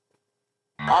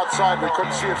Outside, we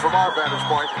couldn't see it from our vantage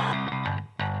point.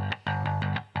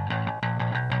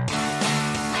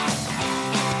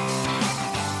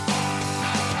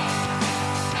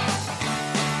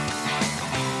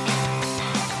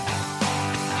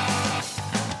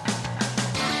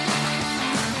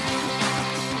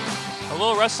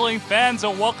 Hello, wrestling fans,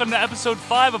 and welcome to episode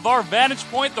 5 of our Vantage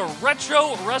Point, the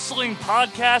Retro Wrestling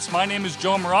Podcast. My name is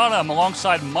Joe Morata. I'm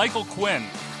alongside Michael Quinn.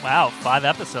 Wow, 5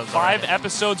 episodes. Five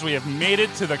episodes. We have made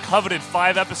it to the coveted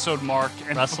 5-episode mark.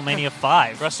 And WrestleMania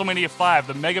 5. WrestleMania 5.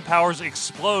 The mega powers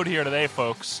explode here today,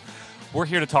 folks. We're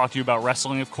here to talk to you about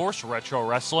wrestling, of course, retro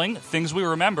wrestling, things we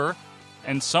remember,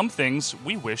 and some things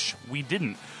we wish we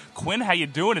didn't. Quinn, how you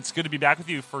doing? It's good to be back with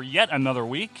you for yet another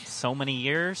week. So many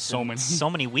years. So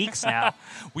many weeks now.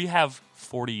 We have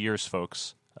 40 years,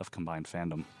 folks, of combined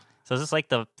fandom. So is this like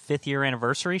the 5th year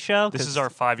anniversary show? This is our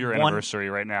 5-year anniversary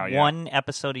right now. Yeah. One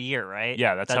episode a year, right?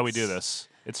 Yeah, that's how we do this.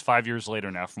 It's 5 years later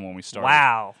now from when we started.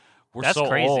 Wow. We're That's so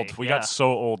crazy. old. We got so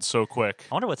old so quick.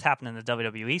 I wonder what's happened in the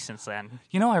WWE since then.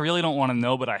 You know, I really don't want to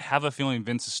know, but I have a feeling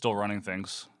Vince is still running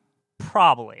things.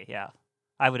 Probably, yeah.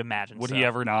 I would imagine Would so. he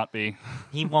ever not be?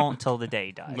 He won't till the day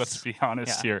he dies. Let's be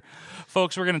honest here.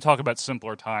 Folks, we're going to talk about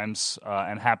simpler times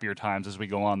and happier times as we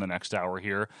go on the next hour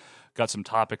here. Got some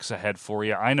topics ahead for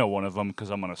you. I know one of them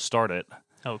because I'm going to start it.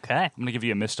 Okay. I'm going to give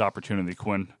you a missed opportunity,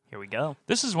 Quinn. Here we go.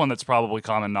 This is one that's probably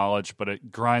common knowledge, but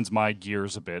it grinds my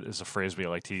gears a bit, is a phrase we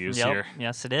like to use here.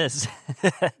 Yes, it is.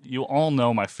 You all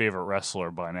know my favorite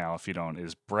wrestler by now, if you don't,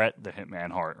 is Bret the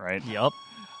Hitman Hart, right? Yep.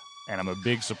 And I'm a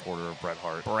big supporter of Bret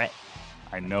Hart. Bret.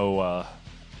 I know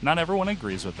not everyone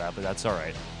agrees with that, but that's all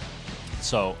right.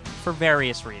 So, For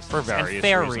various reasons. for various and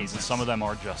fair reasons, and some of them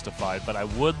are justified, but I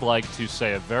would like to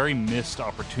say a very missed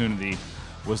opportunity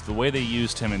was the way they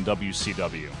used him in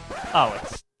WCW. Oh,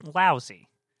 it's lousy.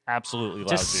 Absolutely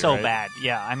lousy, Just so right? bad.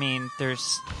 Yeah, I mean,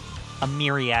 there's a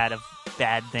myriad of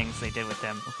bad things they did with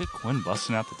him. Look at Quinn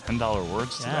busting out the $10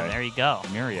 words today. Yeah, there you go.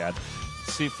 Myriad.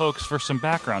 See, folks, for some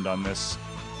background on this,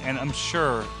 and I'm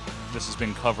sure this has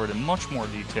been covered in much more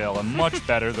detail and much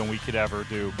better than we could ever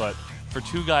do, but for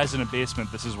two guys in a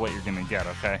basement, this is what you're going to get,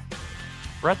 okay?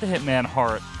 Bret the Hitman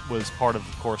Hart was part of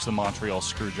course, the Montreal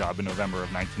Screwjob in November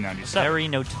of 1997. Very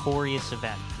notorious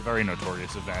event. Very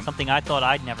notorious event. Something I thought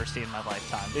I'd never see in my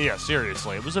lifetime. Yeah,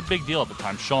 seriously. It was a big deal at the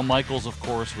time. Shawn Michaels, of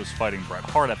course, was fighting Bret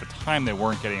Hart. At the time, they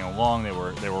weren't getting along. They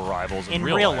were rivals in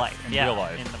real life. In yeah, real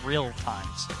life. in the real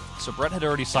times. So Bret had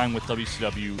already signed with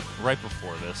WCW right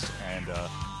before this, and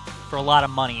For a lot of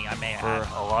money, I may for add.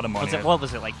 a lot of money. What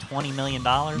was it, like $20 million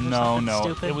or No, something no.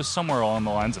 stupid? It was somewhere along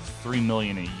the lines of $3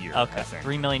 million a year. Okay, I think.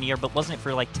 $3 million a year, but wasn't it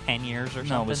for like 10 years or something?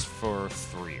 No, it was for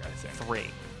 3, I think. 3.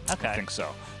 Okay. I think so.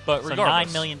 But So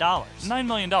regardless, $9 million. $9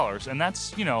 million, and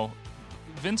that's,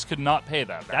 Vince could not pay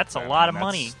that back That's a then. lot I of mean,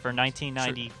 money for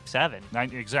 1997.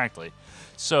 Exactly.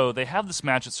 So they have this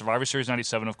match at Survivor Series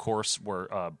 97, of course, where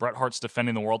Bret Hart's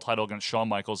defending the world title against Shawn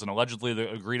Michaels, and allegedly the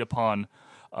agreed upon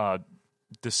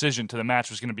decision to the match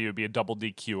was going to be a double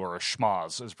DQ or a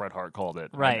schmoz, as Bret Hart called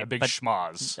it. Right, A big but-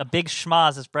 schmoz. A big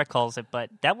schmoz, as Brett calls it, but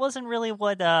that wasn't really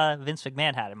what Vince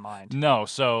McMahon had in mind. No,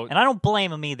 so... And I don't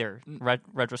blame him either,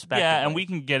 retrospectively. Yeah, and we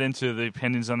can get into the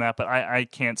opinions on that, but I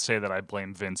can't say that I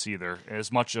blame Vince either. As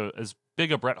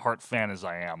big a Bret Hart fan as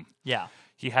I am, Yeah,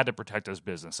 he had to protect his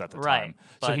business at the Right, time.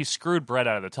 So but- he screwed Bret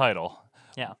out of the title.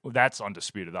 yeah. That's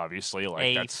undisputed, obviously.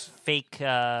 That's fake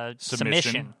Submission.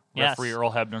 submission. Yes. Referee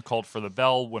Earl Hebner called for the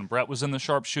bell when Bret was in the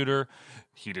sharpshooter.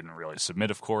 He didn't really submit,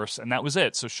 of course, and that was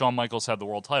it. So Shawn Michaels had the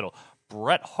world title.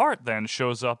 Bret Hart then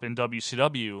shows up in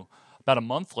WCW about a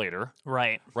month later,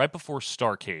 Right. right before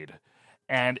Starrcade.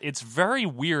 And it's very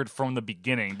weird from the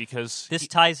beginning because This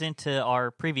ties into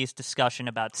our previous discussion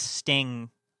about Sting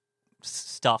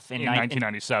stuff in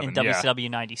 1997, in yeah. WCW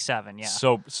 97, yeah.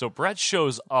 So Bret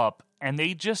shows up, and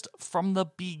they just, from the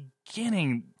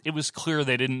beginning, it was clear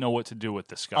they didn't know what to do with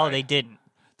this guy. Oh, they didn't.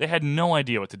 They had no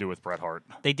idea what to do with Bret Hart.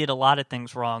 They did a lot of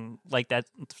things wrong like that.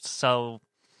 So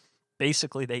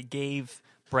basically they gave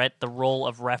Bret the role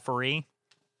of referee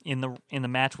in the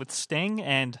match with Sting,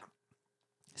 and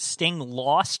Sting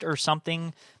lost or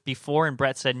something before, and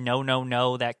Bret said,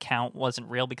 no, that count wasn't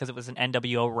real because it was an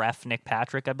NWO ref, Nick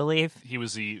Patrick, I believe. He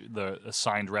was the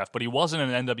assigned ref, but he wasn't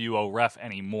an NWO ref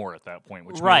anymore at that point,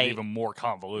 which made Right. it even more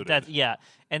convoluted. Yeah,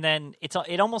 and then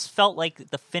it almost felt like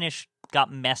the finish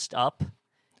got messed up.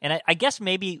 And I guess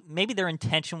maybe their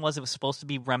intention was it was supposed to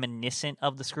be reminiscent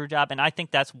of the screw job, and I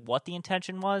think that's what the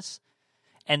intention was.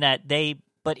 And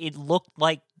but it looked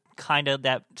like kind of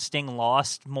that Sting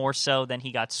lost more so than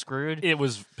he got screwed. It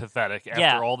was pathetic. After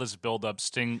Yeah. all this build-up,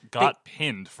 Sting got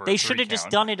pinned for They a should have just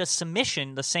 3 count. done it a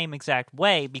submission the same exact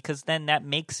way, because then that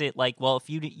makes it like, well, if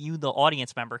you the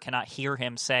audience member cannot hear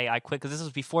him say I quit, because this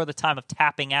was before the time of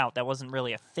tapping out. That wasn't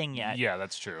really a thing yet. Yeah,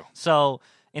 that's true. So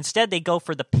instead, they go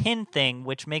for the pin thing,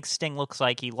 which makes Sting looks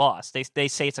like he lost. They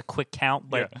say it's a quick count,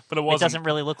 but, Yeah, but it wasn't. doesn't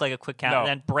really look like a quick count. No. And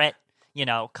then Brett,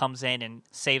 comes in and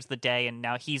saves the day, and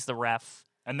now he's the ref.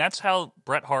 And that's how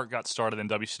Bret Hart got started in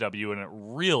WCW, and it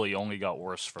really only got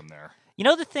worse from there.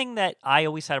 The thing that I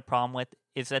always had a problem with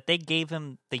is that they gave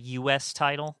him the U.S.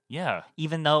 title, Yeah.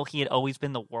 even though he had always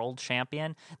been the world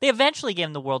champion. They eventually gave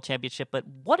him the world championship, but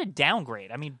what a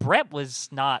downgrade. I mean, Brett was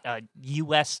not a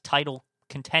U.S. title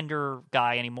contender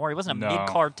guy anymore. He wasn't a No.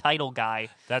 mid-card title guy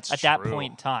That's at that true.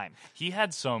 point in time. He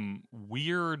had some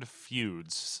weird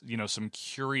feuds, some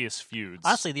curious feuds.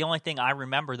 Honestly, the only thing I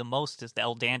remember the most is the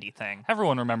El Dandy thing.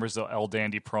 Everyone remembers the El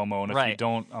Dandy promo, and if you Right.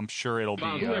 don't, I'm sure it'll be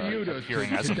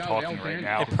appearing as I'm talking right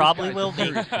now. It probably will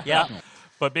be. Yeah.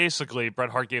 But basically, Bret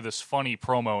Hart gave this funny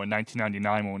promo in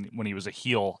 1999 when he was a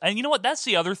heel. And you know what? That's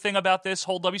the other thing about this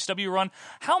whole WCW run.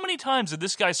 How many times did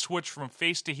this guy switch from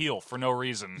face to heel for no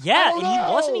reason? Yeah, and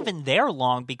he wasn't even there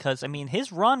long because, I mean,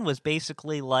 his run was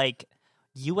basically like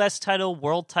U.S. title,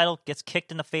 world title, gets kicked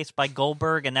in the face by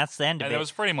Goldberg, and that's the end of And it. that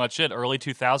was pretty much it. Early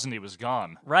 2000, he was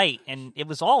gone. Right, and it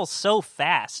was all so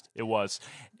fast. It was.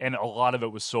 And a lot of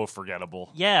it was so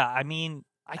forgettable. Yeah, I mean,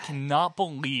 I cannot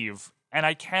believe, and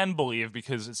I can believe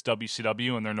because it's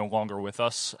WCW and they're no longer with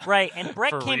us. right, and Brett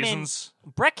For came reasons.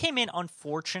 in. Brett came in,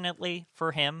 unfortunately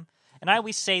for him, and I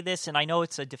always say this, and I know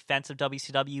it's a defense of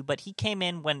WCW, but he came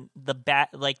in when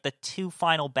the two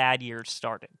final bad years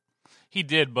started. He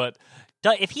did, but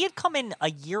If he had come in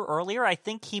a year earlier, I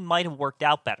think he might have worked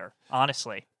out better,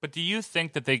 honestly. do you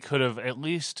think that they could have at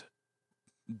least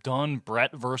done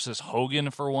Brett versus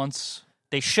Hogan for once?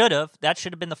 They should have. That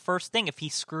should have been the first thing. If he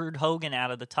screwed Hogan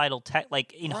out of the title,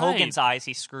 in Right. Hogan's eyes,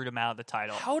 he screwed him out of the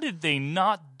title. How did they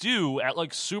not do at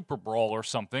like Super Brawl or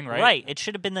something, right? Right. It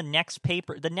should have been the next big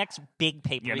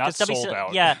pay per view. Yeah, not sold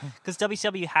out. Yeah, because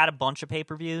WCW had a bunch of pay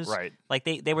per views. Right. Like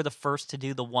they were the first to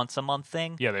do the once a month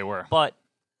thing. Yeah, they were. But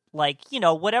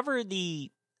whatever the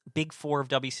big four of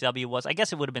WCW was, I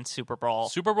guess it would have been Super Brawl.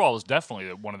 Super Brawl was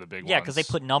definitely one of the big Yeah, ones. because they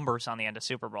put numbers on the end of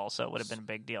Super Brawl, so it would have been a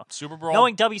big deal. Super Brawl.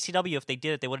 Knowing WCW, if they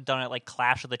did it, they would have done it like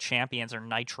Clash of the Champions or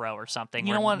Nitro or something.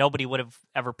 You know where what? Nobody would have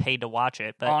ever paid to watch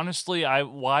it. But honestly,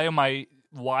 why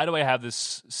do I have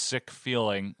this sick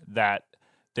feeling that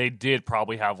they did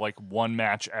probably have like one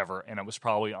match ever, and it was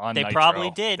probably on They Nitro.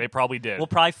 probably did. They probably did. we'll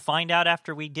probably find out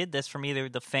after we did this from either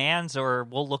the fans or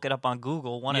we'll look it up on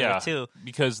Google, one of the two.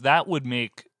 Because that would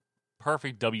make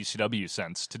perfect WCW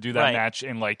sense to do that Right. match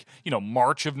in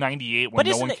March of '98 when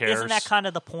But no one cares. isn't that kind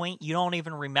of the point? You don't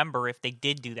even remember if they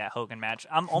did do that Hogan match.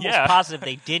 I'm almost Yeah. positive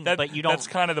they didn't, but you don't. That's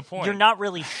kind of the point. You're not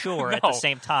really sure at the No.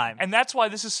 same time. And that's why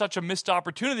this is such a missed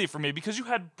opportunity for me, because you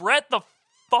had Bret the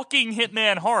fucking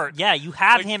Hitman Hart yeah, you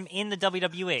have Like- him in the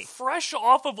WWE. fresh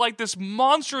off of this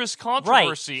monstrous Right.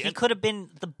 controversy. He And- could have been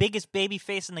the biggest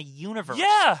babyface in the universe.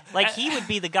 Yeah. He would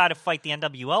be the guy to fight the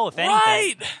NWO, if anything.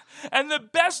 Right! And the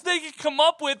best they could come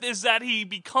up with is that he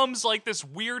becomes this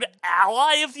weird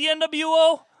ally of the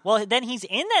NWO. Well, then he's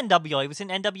in NWO. He was in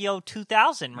NWO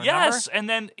 2000, remember? Yes, and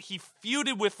then he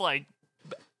feuded with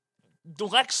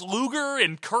Lex Luger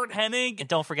and Kurt Hennig And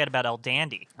don't forget about El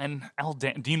Dandy. and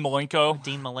Dean Malenko.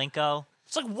 Dean Malenko.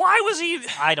 It's why was he?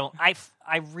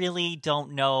 I really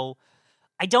don't know.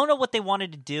 I don't know what they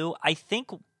wanted to do. I think,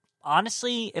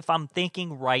 honestly, if I'm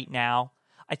thinking right now,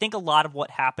 I think a lot of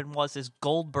what happened is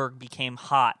Goldberg became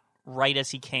hot right as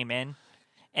he came in.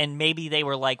 And maybe they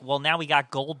were like, well, now we got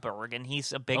Goldberg, and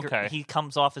he's Okay. he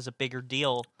comes off as a bigger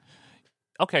deal.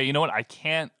 Okay, you know what? I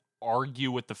can't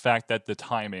argue with the fact that the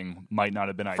timing might not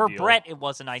have been For ideal. Brett, it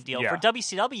wasn't ideal. Yeah. For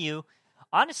WCW,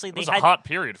 honestly, It was a hot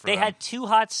period for they them. had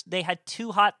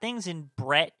two hot things in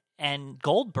Brett and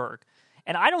Goldberg.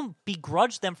 And I don't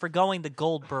begrudge them for going the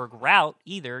Goldberg route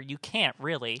either. You can't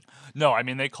really. No, I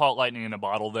mean they caught lightning in a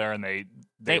bottle there, and they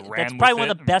ran That's with probably one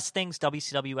it. of the best things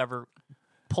WCW ever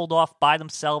pulled off by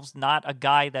themselves. Not a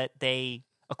guy that they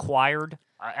acquired.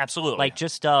 Absolutely,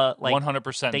 Just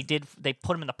 100%. They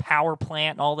put him in the power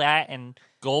plant and all that. And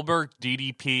Goldberg,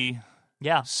 DDP,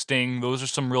 yeah, Sting. Those are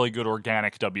some really good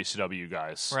organic WCW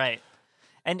guys. right.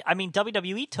 And I mean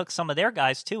WWE took some of their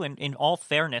guys too. And in all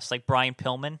fairness, like Brian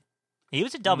Pillman, he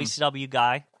was a WCW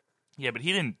guy. Yeah, but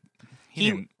he didn't.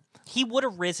 He would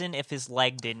have risen if his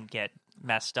leg didn't get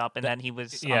messed up, and then he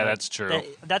was. Yeah, that's true.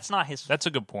 That's not his. That's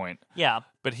a good point. Yeah,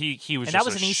 But he was and just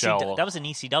that was a shell. that was an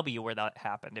ECW where that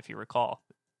happened, if you recall.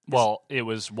 Well, it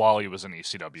was while he was in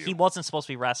ECW. He wasn't supposed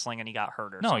to be wrestling, and he got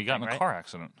hurt or something. No, he got in a right? car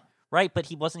accident. Right, but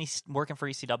he wasn't working for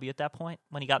ECW at that point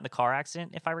when he got in the car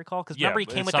accident, if I recall? Because remember he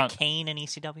but came it's with not- the cane in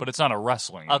ECW? But it's not a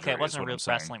wrestling injury. Okay, it wasn't is a what real I'm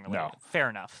saying. wrestling related. No. Fair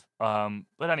enough.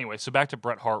 But anyway, so back to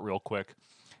Bret Hart real quick.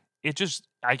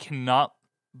 I cannot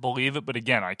believe it, but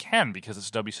again, I can because it's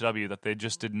WCW that they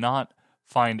just did not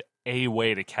find a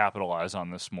way to capitalize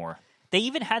on this more. They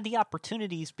even had the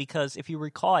opportunities because, if you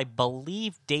recall, I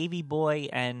believe Davey Boy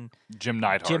and Jim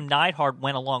Neidhart.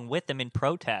 Went along with them in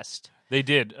protest. They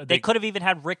did. They could have even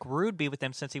had Rick Rude be with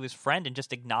them since he was friend and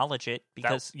just acknowledge it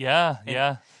because yeah.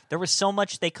 there was so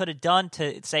much they could have done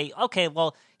to say, okay,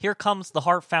 well, here comes the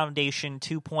Hart Foundation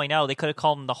 2.0. They could have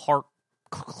called them the Hart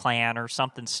Clan or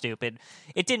something stupid.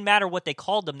 It didn't matter what they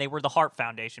called them. They were the Hart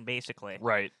Foundation, basically.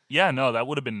 Right. Yeah, no, that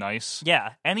would have been nice.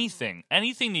 Yeah. Anything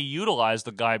to utilize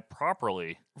the guy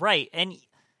properly. Right. And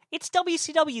it's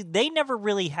WCW. They never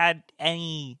really had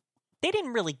any... They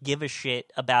didn't really give a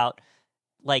shit about,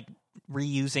 like,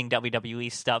 reusing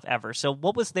WWE stuff ever. So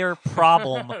what was their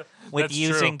problem with That's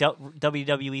using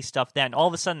WWE stuff then? All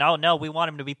of a sudden, oh no, we want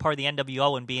him to be part of the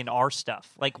NWO and be in our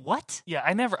stuff. Like, what? Yeah,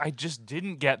 I just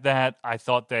didn't get that. I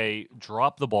thought they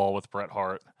dropped the ball with Bret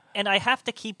Hart. And I have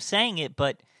to keep saying it,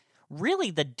 but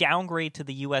really the downgrade to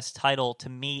the U.S. title, to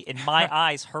me, in my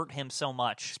eyes, hurt him so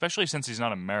much. Especially since he's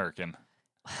not American.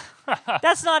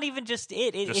 That's not even just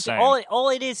it. It's saying. all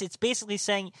it is. It's basically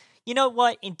saying, you know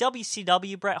what? In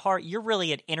WCW, Bret Hart, you're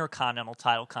really an intercontinental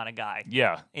title kind of guy.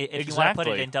 Yeah, If you want to put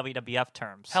it in WWF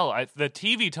terms. Hell, the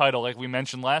TV title, like we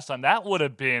mentioned last time, that would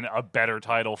have been a better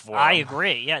title for him. I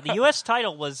agree. Yeah, the U.S.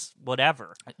 title was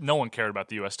whatever. No one cared about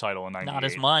the U.S. title in '98. Not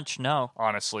as much, no.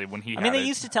 Honestly, when he I mean, they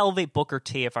used to elevate Booker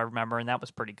T, if I remember, and that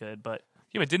was pretty good, but...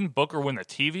 Yeah, but didn't Booker win the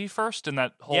TV first in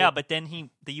that whole... Yeah, but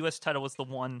then the U.S. title was the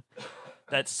one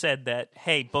that said that,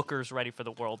 hey, Booker's ready for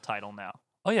the world title now.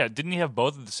 Oh, yeah. Didn't he have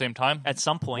both at the same time? At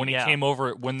some point, when he came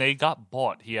over, when they got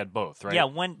bought, he had both, right? Yeah,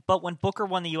 when Booker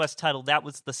won the U.S. title, that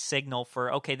was the signal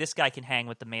for, okay, this guy can hang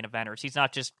with the main eventers. He's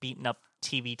not just beating up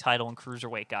TV title and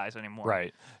cruiserweight guys anymore.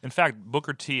 Right. In fact,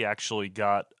 Booker T actually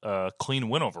got a clean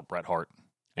win over Bret Hart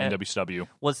in WCW.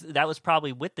 That was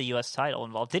probably with the U.S. title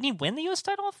involved. Didn't he win the U.S.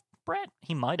 title off Bret?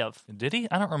 He might have. Did he?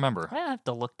 I don't remember. I have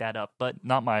to look that up, but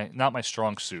not my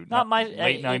strong suit. Not my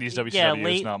late '90s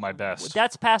WCW is not my best.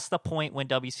 That's past the point when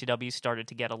WCW started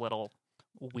to get a little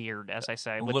weird, as I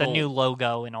say, with the new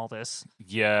logo and all this.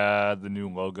 Yeah, the new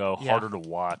logo, harder to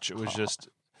watch. It was just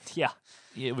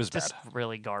it was just bad.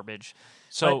 Really garbage.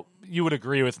 So you would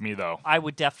agree with me, though? I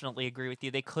would definitely agree with you.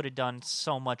 They could have done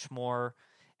so much more,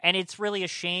 and it's really a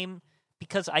shame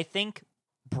because I think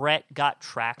Bret got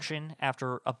traction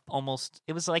after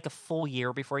it was like a full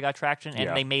year before he got traction,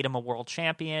 and they made him a world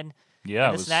champion.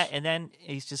 Yeah, and then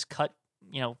he's just cut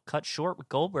short with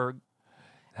Goldberg.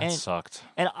 That sucked.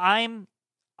 And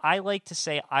I like to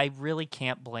say I really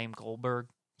can't blame Goldberg.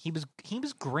 He was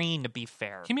green, to be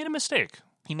fair. He made a mistake.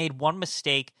 He made one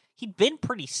mistake. He'd been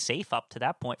pretty safe up to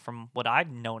that point from what I've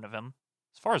known of him.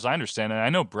 As far as I understand, and I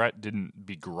know Bret didn't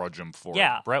begrudge him for it.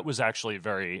 Bret was actually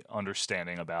very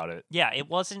understanding about it. Yeah, it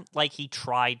wasn't like he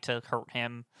tried to hurt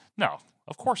him. No,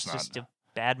 of course not. It's just a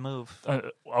bad move.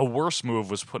 A worse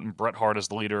move was putting Bret Hart as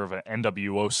the leader of an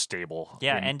NWO stable in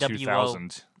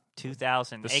NWO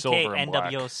 2000, the aka silver and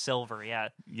NWO black. Silver, yeah.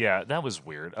 Yeah, that was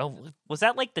weird. Was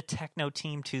that like the Techno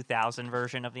Team 2000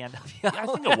 version of the NWO? Yeah, I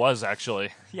think it was, actually.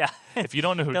 Yeah. If you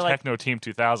don't know who Techno Team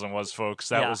 2000 was, folks,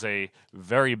 that was a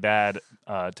very bad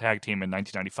tag team in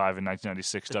 1995 and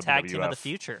 1996 WWF. Tag team of the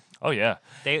future. Oh, yeah.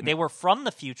 They were from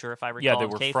the future, if I recall. Yeah, they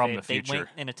were from the future. They went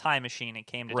in a time machine and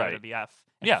came to Right. WWF.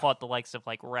 And fought the likes of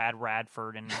like Rad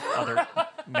Radford and other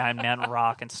Man Mountain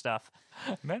Rock and stuff.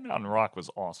 Man Mountain Rock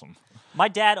was awesome. My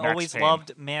dad Max always Payne.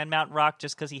 loved Man Mountain Rock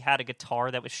just because he had a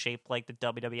guitar that was shaped like the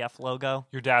WWF logo.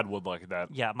 Your dad would like that.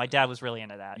 Yeah, my dad was really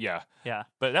into that. Yeah. Yeah.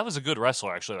 But that was a good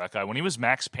wrestler, actually, that guy. When he was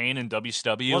Max Payne in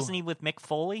WCW. Wasn't he with Mick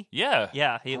Foley? Yeah.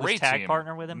 Yeah, he was tag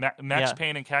partner with him. Max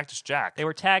Payne and Cactus Jack. They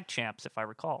were tag champs, if I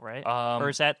recall, right? Or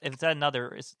is that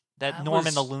another? Is that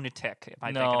Norman the Lunatic? Am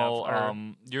I thinking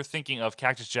of? You're thinking of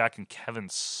Cactus Jack and Kevin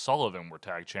Sullivan were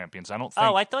tag champions. I don't think.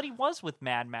 Oh, I thought he was with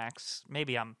Mad Max.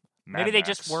 Maybe they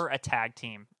just were a tag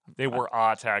team. They were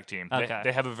a tag team. Okay.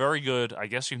 They have a very good, I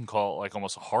guess you can call it like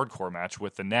almost a hardcore match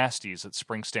with the Nasties at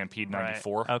Spring Stampede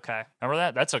 '94. Right. Okay. Remember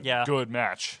that? That's a good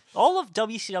match. All of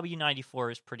WCW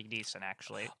 '94 is pretty decent,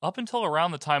 actually. Up until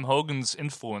around the time Hogan's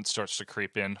influence starts to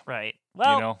creep in. Right.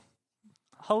 Well, you know?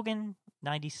 Hogan,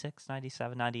 96,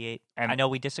 97, 98. And I know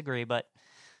we disagree, but...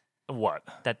 What?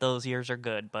 that those years are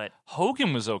good, but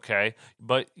Hogan was okay,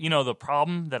 but the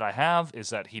problem that I have is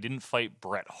that he didn't fight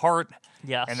Bret Hart,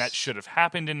 yes. and that should have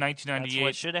happened in That's 1998.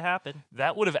 what should have happened.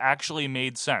 That would have actually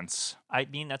made sense. I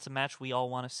mean, that's a match we all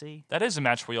want to see. That is a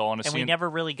match we all want to And see. we never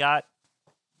really got...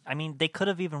 I mean, they could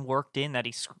have even worked in that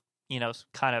he,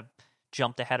 kind of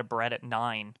jumped ahead of Bret at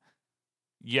 9.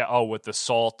 Yeah, with the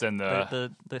salt and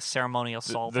the ceremonial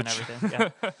salt and ch-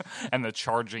 everything. Yeah. and the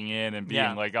charging in and being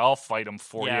Yeah. like, I'll fight him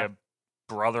for Yeah. you,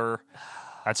 brother.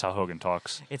 That's how Hogan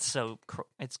talks. It's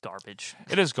it's garbage.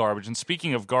 It is garbage. And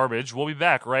speaking of garbage, we'll be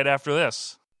back right after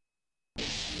this.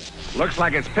 Looks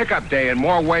like it's pickup day in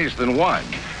more ways than one.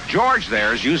 George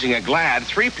there is using a Glad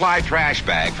 3-ply trash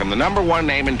bag from the #1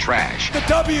 name in trash. The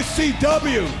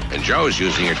WCW. And Joe's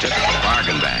using your typical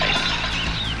bargain bag.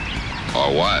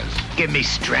 Or was. Give me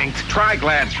strength. Try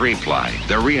Glad 3-ply.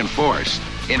 They're reinforced.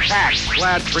 In fact,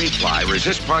 Glad 3-ply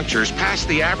resist punctures past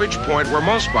the average point where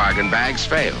most bargain bags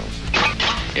fail.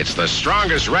 It's the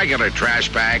strongest regular trash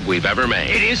bag we've ever made.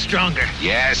 It is stronger.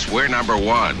 Yes, we're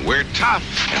 #1. We're tough,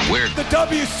 and we're... The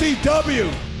WCW.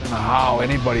 I don't know how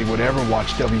anybody would ever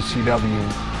watch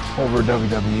WCW over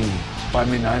WWE. I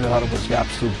mean, I thought it was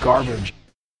absolute garbage.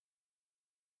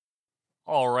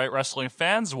 All right, wrestling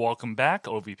fans, welcome back.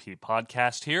 OVP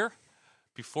Podcast here.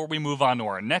 Before we move on to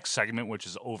our next segment, which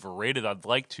is overrated, I'd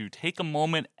like to take a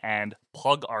moment and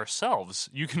plug ourselves.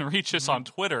 You can reach us on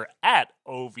Twitter at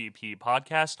OVP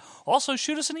Podcast. Also,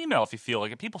 shoot us an email if you feel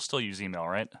like it. People still use email,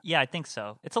 right? Yeah, I think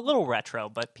so. It's a little retro,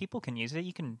 but people can use it.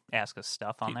 You can ask us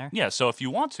stuff on there. Yeah, so if you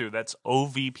want to, that's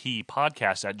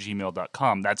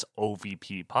ovppodcast@gmail.com. That's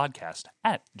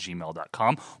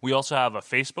ovppodcast@gmail.com. We also have a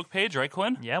Facebook page, right,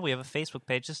 Quinn? Yeah, we have a Facebook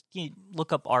page. Just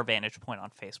look up Our Vantage Point on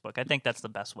Facebook. I think that's the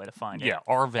best way to find it. Yeah,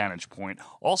 Our Vantage Point.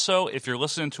 Also, if you're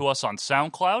listening to us on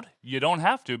SoundCloud, you don't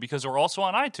have to because we're also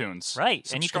on iTunes. Right.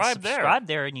 Subscribe and you can subscribe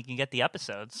there and you can get the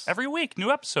episodes. Every week,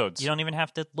 new episodes. You don't even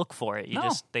have to look for it.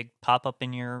 No. They pop up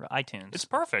in your iTunes. It's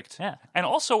perfect. Yeah. And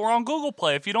also, we're on Google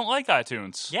Play if you don't like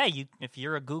iTunes. Yeah, if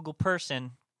you're a Google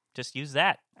person, just use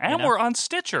that. And we're on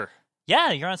Stitcher.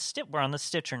 Yeah, we're on the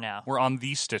Stitcher now. We're on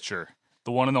the Stitcher.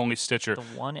 The one and only Stitcher. The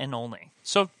one and only.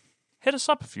 So hit us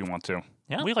up if you want to.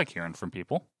 Yeah. We like hearing from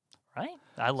people. Right?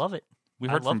 I love it. We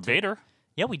heard from Vader.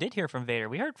 Yeah, we did hear from Vader.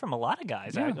 We heard from a lot of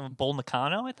guys. Yeah. Bull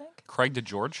Nakano, I think. Craig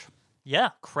DeGeorge.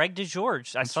 Yeah, Craig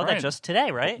DeGeorge. I saw right. that just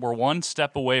today, right? We're one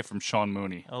step away from Sean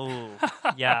Mooney. Oh,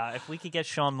 yeah. If we could get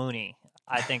Sean Mooney,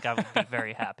 I think I would be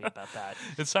very happy about that.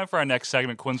 It's time for our next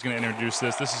segment. Quinn's going to introduce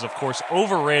this. This is, of course,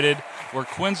 Overrated, where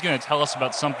Quinn's going to tell us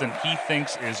about something he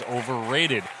thinks is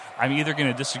overrated. I'm either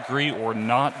going to disagree or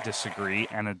not disagree,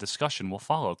 and a discussion will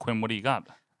follow. Quinn, what do you got?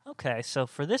 Okay, so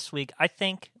for this week, I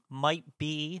think might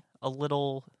be a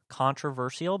little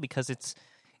controversial because it's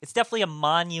definitely a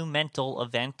monumental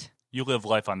event. You live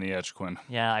life on the edge, Quinn.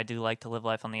 Yeah, I do like to live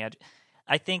life on the edge.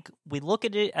 I think we look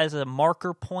at it as a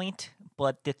marker point,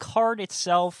 but the card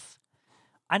itself,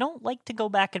 I don't like to go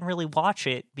back and really watch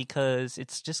it because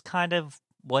it's just kind of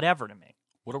whatever to me.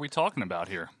 What are we talking about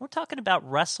here? We're talking about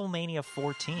WrestleMania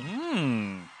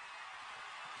 14.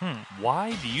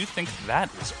 Why do you think that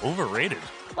is overrated?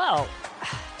 Well,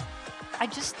 I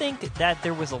just think that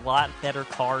there was a lot better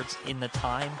cards in the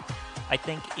time. I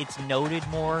think it's noted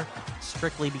more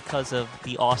strictly because of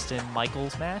the Austin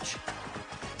Michaels match.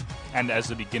 And as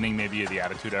the beginning, maybe, of the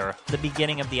Attitude Era? The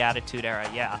beginning of the Attitude Era,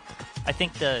 yeah. I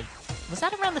think was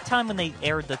that around the time when they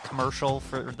aired the commercial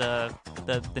for the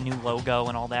new logo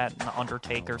and all that, and the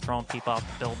Undertaker throwing people out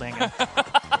the building and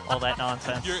all that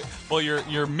nonsense?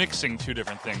 You're mixing two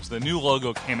different things. The new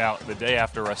logo came out the day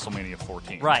after WrestleMania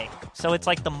 14. Right. So it's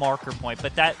like the marker point,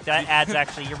 but that adds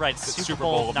actually, you're right, Super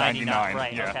Bowl of 99.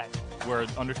 Right, yeah. okay. Where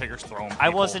Undertaker's throwing people. I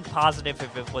wasn't positive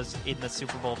if it was in the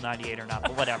Super Bowl of 98 or not,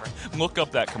 but whatever. Look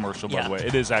up that commercial, by Yeah. the way.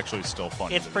 It is actually still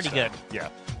funny. It's pretty good. Yeah.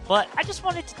 But I just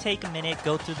wanted to take a minute,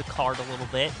 go through the card a little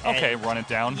bit. Okay, and, run it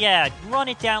down. Yeah, run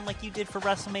it down like you did for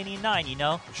WrestleMania 9, you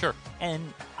know? Sure.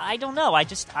 And I don't know,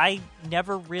 it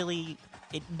never really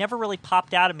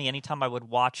popped out of me anytime I would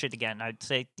watch it again. I'd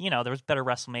say, there was better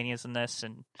WrestleManias than this,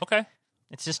 and Okay.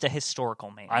 it's just a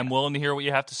historical mania. I'm willing to hear what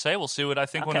you have to say. We'll see what I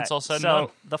think when it's all said and done.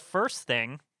 So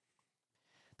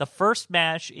the first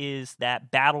match is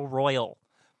that Battle Royal,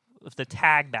 the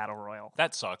Tag Battle Royal.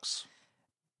 That sucks.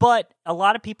 But a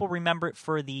lot of people remember it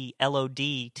for the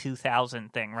LOD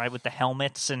 2000 thing, right? With the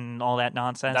helmets and all that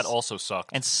nonsense. That also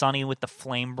sucked. And Sonny with the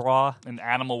flame bra. An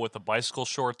animal with the bicycle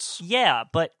shorts. Yeah,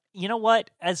 but you know what?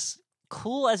 As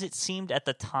cool as it seemed at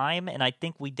the time, and I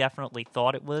think we definitely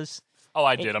thought it was. Oh,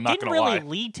 I did. I'm not going to lie. It didn't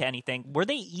really lead to anything. Were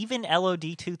they even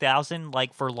LOD 2000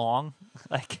 for long?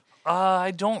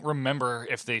 I don't remember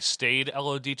if they stayed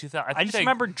LOD 2000. I just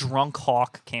remember Drunk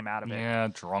Hawk came out of it. Yeah,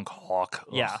 Drunk Hawk.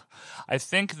 Ugh. Yeah. I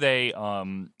think they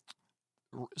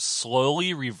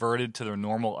slowly reverted to their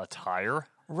normal attire.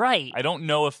 Right. I don't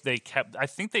know if they kept... I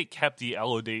think they kept the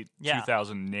LOD Yeah.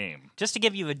 2000 name. Just to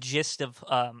give you a gist of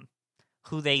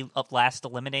who they last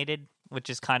eliminated, which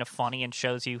is kind of funny and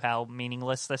shows you how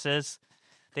meaningless this is.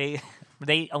 They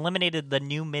eliminated the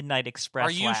New Midnight Express.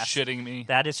 Are you last. shitting me?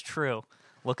 That is true.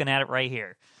 Looking at it right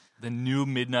here. The New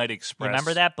Midnight Express.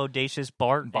 Remember that? Bodacious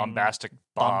Bart. and Bombastic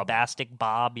Bob. Bombastic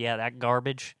Bob. Yeah, that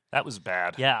garbage. That was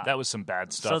bad. Yeah. That was some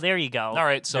bad stuff. So there you go. All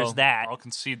right, so there's that. I'll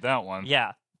concede that one.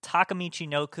 Yeah. Takamichi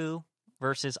Noku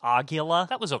versus Aguila.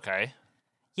 That was okay.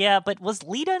 Yeah, but was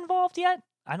Lita involved yet?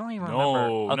 I don't even remember.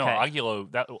 No, Okay. Aguila.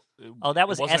 That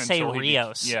was it wasn't S.A. until he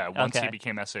Rios. once Okay. he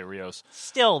became S.A. Rios.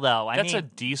 Still, though, I That's mean, a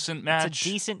decent match. it's a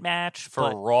decent match for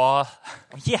but, Raw.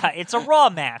 yeah, it's a Raw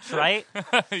match, right?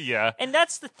 Yeah. And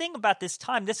that's the thing about this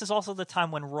time. This is also the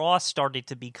time when Raw started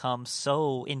to become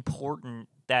so important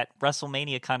that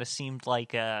WrestleMania kind of seemed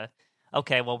like,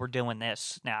 okay, well, we're doing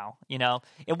this now. You know,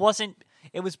 it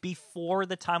was before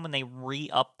the time when they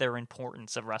re-upped their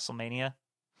importance of WrestleMania.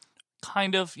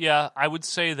 Kind of, yeah. I would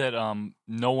say that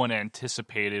no one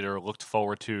anticipated or looked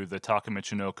forward to the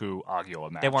Takamichinoku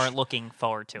Aguila match. They weren't looking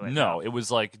forward to it. No, it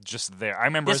was like just there. I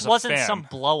remember This as a wasn't fan, some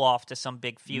blow off to some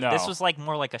big feud. No. This was like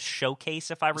more like a showcase,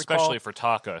 if I recall. especially for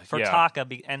Taka. for yeah. Taka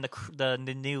and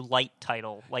the new light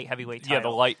heavyweight title. Yeah, the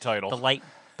light title.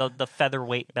 the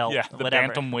featherweight belt. Yeah, the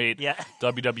whatever. bantamweight Yeah.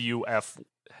 WWF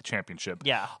championship.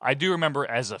 Yeah. I do remember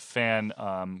as a fan,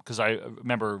 because I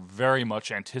remember very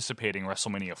much anticipating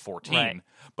WrestleMania 14, Right.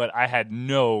 but I had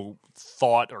no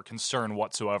thought or concern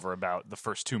whatsoever about the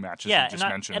first two matches you just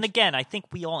mentioned. And again, I think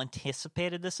we all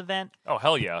anticipated this event Oh,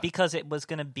 hell yeah. because it was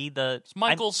going to be the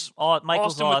Michael's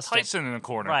Michael's Austin with Austin. Tyson in the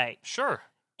corner. Right. Sure.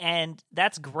 And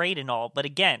that's great and all, but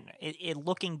again,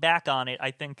 looking back on it, I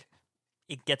think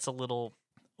it gets a little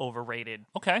overrated.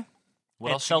 Okay. What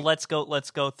And else? so let's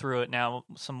go through it now.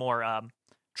 Some more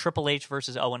Triple H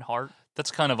versus Owen Hart.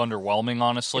 That's kind of underwhelming,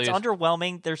 honestly. It's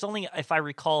underwhelming. There's only, if I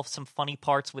recall, some funny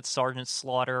parts with Sergeant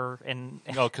Slaughter and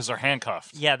Oh, because they're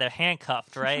handcuffed. yeah, they're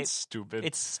handcuffed, right? It's stupid.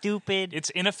 It's stupid.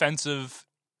 It's inoffensive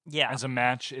Yeah, as a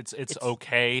match. It's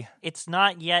okay. it's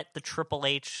not yet the Triple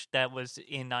H that was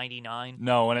in '99.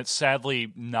 No, and it's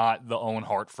sadly not the Owen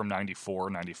Hart from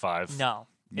 94, 95. No,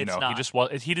 You it's know,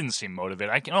 not. he didn't seem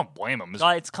motivated. I don't blame him.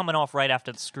 It's coming off right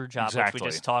after the screw job, which Exactly. we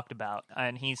just talked about,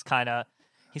 and he's kind of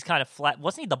flat.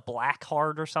 Wasn't he the Black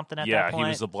Heart or something at Yeah, that point? he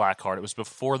was the Black Heart. It was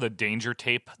before the danger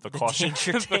tape, the caution,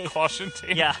 danger the tape. caution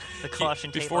tape. Yeah, the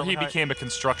caution tape. Before he Owen Hart. became a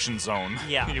construction zone.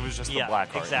 Yeah, he was just yeah, the Black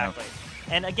Heart. you know? Exactly.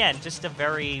 And again, just a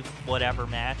very whatever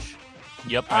match.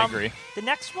 Yep, I agree. The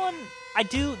next one,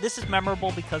 this is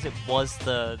memorable because it was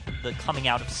the coming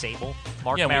out of Sable.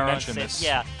 Mark Yeah, we Mero and mentioned Sa- this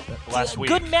Yeah, last It's a week.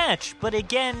 Good match, but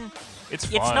again, It's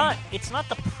fun. It's not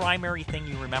the primary thing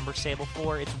you remember Sable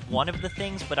for. It's one of the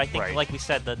things, but I think, Right. like we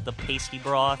said, the pasty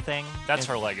bra thing. That's is-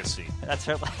 her legacy. That's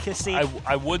her legacy.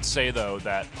 I would say, though,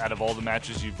 that out of all the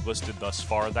matches you've listed thus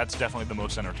far, that's definitely the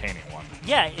most entertaining one.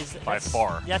 yeah, by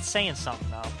far. That's saying something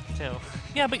though, too.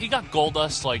 Yeah, but you got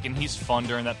Goldust, and he's fun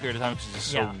during that period of time because he's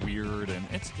just Yeah. so weird, and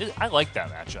I like that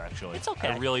match, actually. It's okay.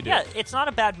 I really do. Yeah, it's not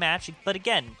a bad match, but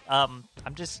again, I'm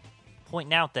just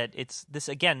pointing out that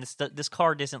this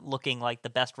card isn't looking like the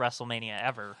best WrestleMania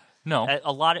ever. No.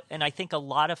 And I think a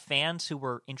lot of fans who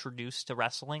were introduced to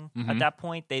wrestling Mm-hmm. at that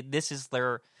point, this is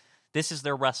their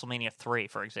WrestleMania 3,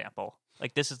 for example.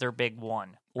 Like, this is their big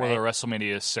one. Or right? the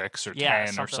WrestleMania 6 or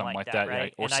 10 or something like that,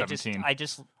 right? or And 17.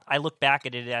 I look back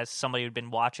at it as somebody who'd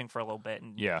been watching for a little bit,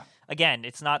 and Yeah. again,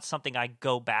 it's not something I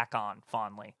go back on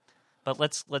fondly. But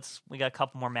we got a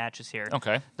couple more matches here.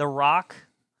 Okay. The Rock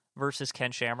versus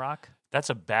Ken Shamrock. That's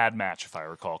a bad match, if I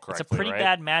recall correctly. It's a pretty right?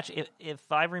 bad match.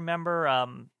 If I remember,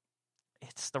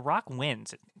 it's The Rock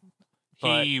wins.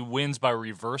 But He wins by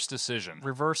reverse decision.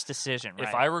 reverse decision, right?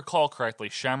 If I recall correctly,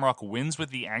 Shamrock wins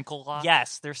with the ankle lock.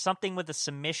 Yes, there's something with the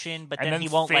submission, but And then he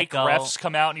won't let fake go. refs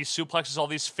come out and he suplexes all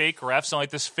these fake refs and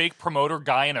like this fake promoter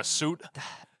guy in a suit.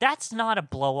 That's not a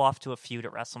blow off to a feud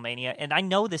at WrestleMania, and I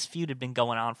know this feud had been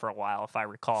going on for a while, if I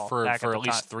recall, For back at the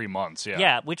least time. 3 months, yeah.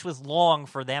 Yeah, which was long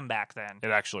for them back then. It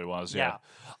actually was, yeah.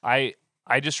 Yeah.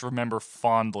 I just remember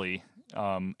fondly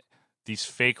the these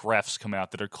fake refs come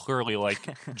out that are clearly like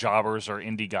jobbers or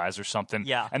indie guys or something.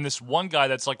 Yeah. And this one guy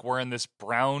that's like wearing this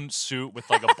brown suit with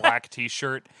like a black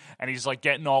T-shirt, and he's like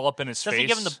getting all up in his face. Does he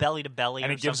give him the belly to belly?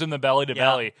 And or he gives something? him the belly to Yeah.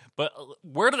 belly. But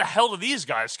where the hell do these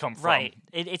guys come from? Right.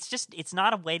 It's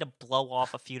not a way to blow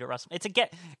off a feud at WrestleMania.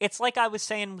 It's like I was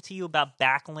saying to you about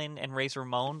Backlund and Razor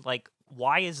Ramon. Like,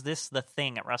 why is this the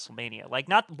thing at WrestleMania? Like,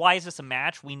 not why is this a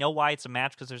match? We know why it's a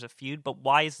match because there's a feud, but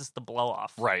why is this the blow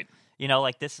off? Right. You know,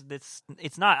 like this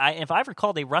it's not. If I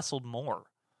recall, they wrestled more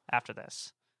after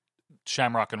this.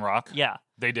 Shamrock and Rock. Yeah.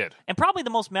 They did. And probably the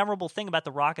most memorable thing about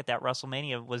the Rock at that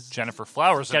WrestleMania was Jennifer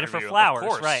Flowers. Jennifer interview, Flowers, of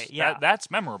course. right, yeah.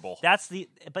 That's memorable.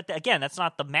 but again, that's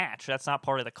not the match. That's not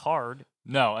part of the card.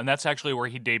 No, and that's actually where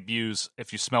he debuts,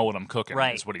 if you smell what I'm cooking,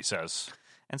 Right. is what he says.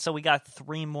 And so we got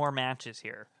 3 more matches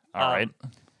here. All right.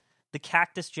 The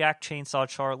Cactus Jack Chainsaw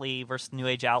Charlie versus New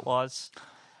Age Outlaws.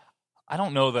 I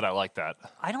don't know that I like that.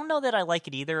 I don't know that I like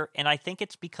it either, and I think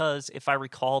it's because, if I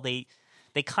recall, they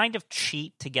kind of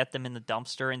cheat to get them in the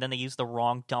dumpster, and then they use the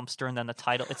wrong dumpster, and then the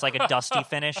title, it's like a dusty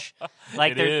finish.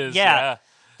 Like It they're- is, yeah.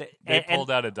 They And-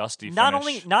 pulled out a dusty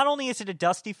finish. Not only is it a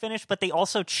dusty finish, but they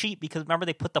also cheat because remember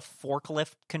they put the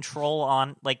forklift control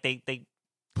on, like they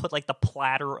put like the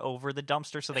platter over the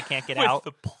dumpster so they can't get With out.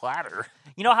 the platter.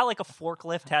 You know how like a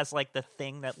forklift has like the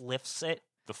thing that lifts it?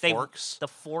 The forks? The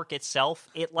fork itself,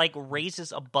 it like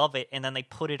raises above it and then they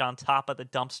put it on top of the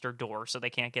dumpster door so they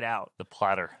can't get out. The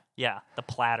platter. Yeah, the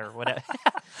platter, whatever.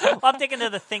 Well, I'm thinking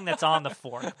of the thing that's on the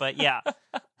fork, but yeah.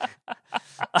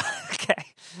 Okay.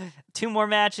 2 more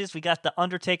matches. We got The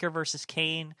Undertaker versus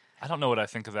Kane. I don't know what I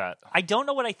think of that. I don't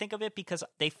know what I think of it because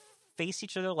they face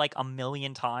each other like a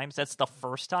million times. That's the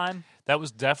first time. That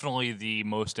was definitely the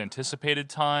most anticipated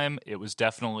time. It was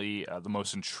definitely the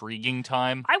most intriguing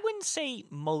time. I wouldn't say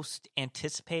most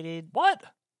anticipated. What?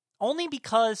 Only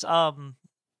because I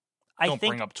Don't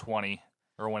think bring up 20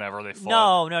 or whenever they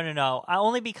fought. No.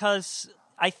 Only because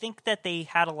I think that they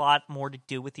had a lot more to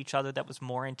do with each other that was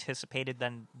more anticipated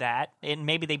than that. And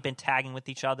maybe they've been tagging with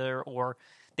each other or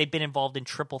they've been involved in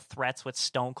triple threats with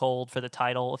Stone Cold for the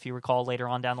title, if you recall, later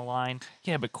on down the line.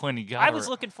 Yeah, but Quinn, you got I was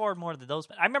looking forward more to those.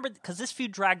 I remember because this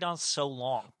feud dragged on so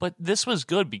long. But this was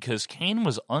good because Kane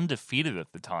was undefeated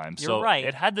at the time. You're so right.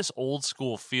 It had this old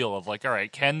school feel of like, all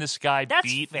right, can this guy That's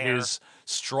beat fair. his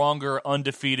stronger,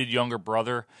 undefeated younger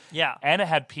brother? Yeah. And it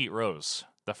had Pete Rose,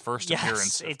 the first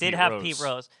appearance Yes, of it did Pete have Rose. Pete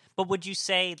Rose. But would you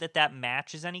say that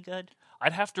match is any good?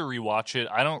 I'd have to rewatch it.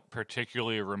 I don't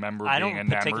particularly remember I being don't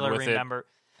enamored particularly with remember.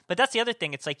 But that's the other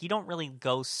thing. It's like you don't really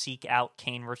go seek out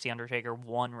Kane versus The Undertaker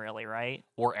 1, really, right? it.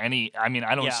 Or any, I mean,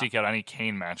 I don't Yeah. seek out any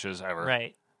Kane matches ever.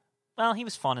 Right. Well, he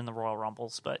was fun in the Royal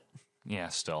Rumbles, but Yeah,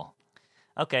 still.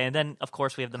 okay. And then, of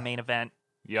course, we have the main event,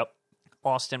 Yep.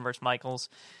 Austin versus Michaels.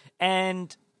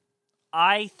 And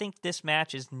I think this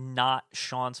match is not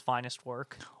Shawn's finest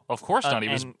work. Of course not.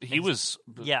 and He was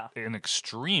yeah. in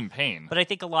extreme pain. But I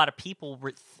think a lot of people,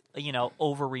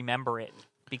 over-remember it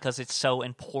because it's so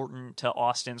important to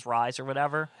Austin's rise or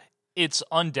whatever. It's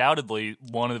undoubtedly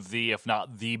one of the, if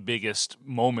not the biggest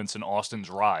moments in Austin's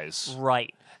rise.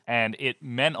 Right. And it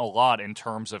meant a lot in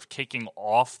terms of kicking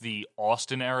off the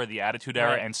Austin era, the Attitude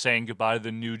Era, Right. and saying goodbye to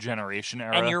the New Generation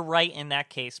era. And you're right in that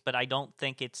case, but I don't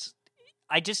think it's.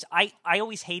 I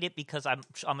always hate it because I'm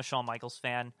a Shawn Michaels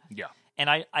fan, Yeah. and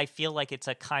I feel like it's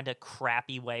a kind of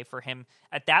crappy way for him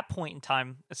at that point in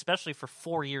time, especially for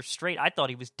 4 years straight. I thought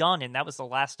he was done, and that was the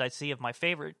last I'd see of my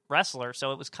favorite wrestler.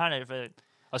 So it was kind of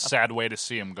A sad way to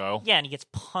see him go. yeah, and he gets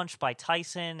punched by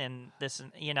Tyson, and this,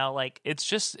 like It's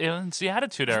just, it's the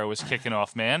Attitude Era was kicking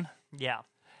off, man. yeah.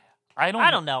 I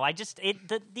I don't know.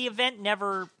 The event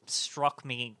never struck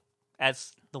me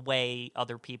as the way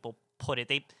other people put it.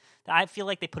 I feel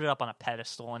like they put it up on a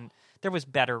pedestal, and there was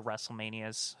better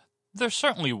WrestleManias, There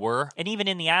certainly were. and even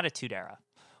in the Attitude Era,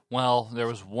 Well, there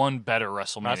was one better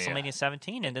WrestleMania. WrestleMania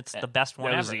 17, and it's the best one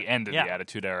That ever. was the end of Yeah. the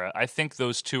Attitude Era. I think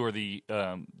those two are they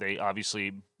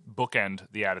obviously bookend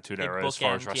the Attitude They Era as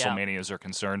far as bookend, yeah. WrestleManias are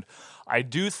concerned. I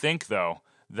do think, though,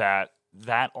 that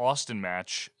Austin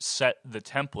match set the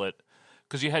template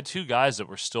because you had 2 guys that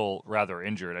were still rather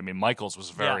injured. I mean, Michaels was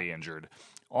very injured.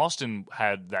 Austin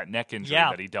had that neck injury Yeah.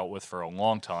 that he dealt with for a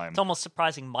long time. It's almost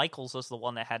surprising Michaels was the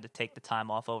one that had to take the time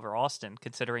off over Austin,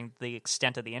 considering the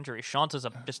extent of the injury. Shawn's was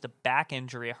just a back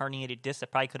injury, a herniated disc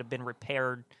that probably could have been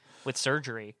repaired with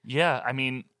surgery. Yeah, I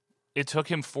mean, it took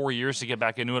him 4 years to get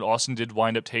back into it. Austin did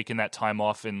wind up taking that time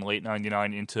off in late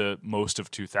 99 into most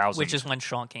of 2000. Which is when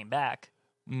Shawn came back.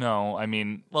 No, I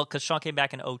mean, Well, because Shawn came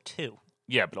back in 2002.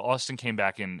 Yeah, but Austin came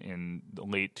back in the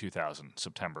late 2000,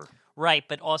 September. Right,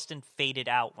 but Austin faded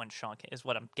out when Shawn came, is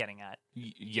what I'm getting at.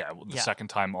 The second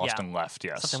time Austin left,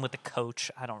 yes. Something with the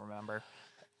coach. I don't remember.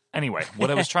 Anyway,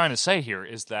 what I was trying to say here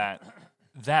is that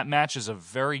match is a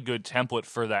very good template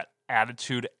for that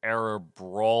Attitude Era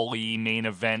brawly main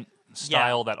event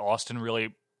style that Austin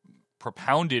really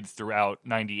propounded throughout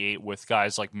 98 with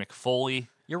guys like Mick Foley.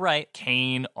 You're right.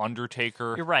 Kane,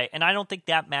 Undertaker. You're right. And I don't think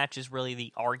that match is really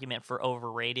the argument for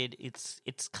overrated. It's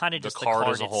kind of just the card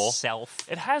as a whole. itself.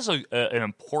 It has an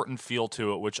important feel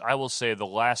to it, which I will say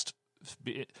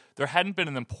there hadn't been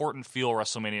an important feel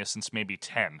WrestleMania since maybe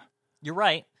 10. You're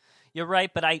right.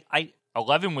 But I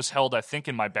 11 was held, I think,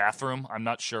 in my bathroom. I'm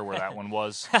not sure where that one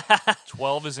was.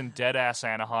 12 is in dead-ass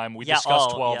Anaheim. We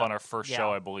discussed 12 on our first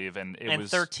show, I believe. And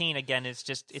 13, again, is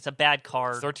just, it's a bad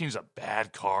card. 13 is a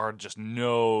bad card. Just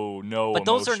no But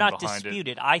those are not behind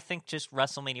disputed. I think just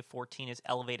WrestleMania 14 is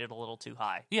elevated a little too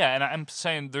high. Yeah, and I'm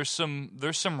saying there's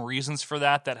some reasons for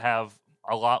that have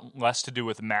a lot less to do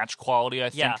with match quality, I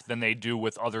think, than they do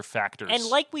with other factors. And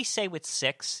like we say with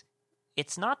 6,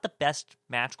 it's not the best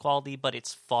match quality, but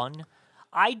it's fun.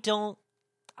 I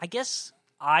guess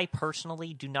I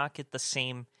personally do not get the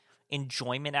same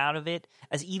enjoyment out of it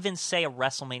as even, say, a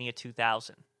WrestleMania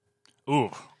 2000. Ooh.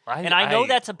 I know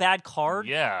that's a bad card,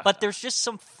 yeah, but there's just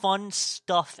some fun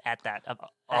stuff at that.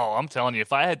 I'm telling you,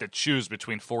 if I had to choose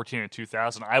between 14 and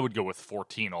 2000, I would go with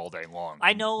 14 all day long.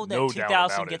 I know that no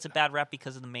 2000 gets a bad rep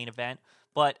because of the main event,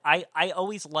 but I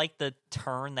always like the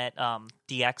turn that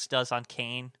DX does on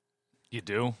Kane. You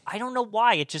do? I don't know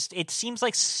why. It seems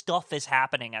like stuff is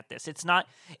happening at this. It's not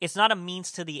a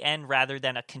means to the end rather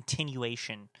than a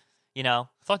continuation, you know?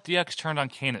 I thought DX turned on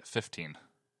Kane at 15.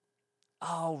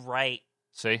 Oh, right.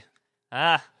 See?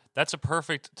 That's a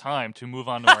perfect time to move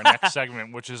on to our next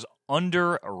segment, which is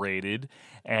underrated.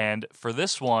 And for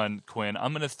this one, Quinn,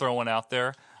 I'm going to throw one out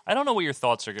there. I don't know what your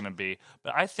thoughts are going to be,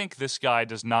 but I think this guy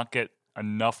does not get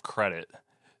enough credit.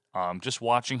 Just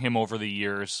watching him over the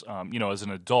years, as an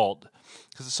adult,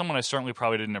 because it's someone I certainly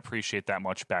probably didn't appreciate that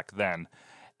much back then.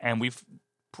 And we've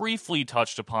briefly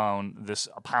touched upon this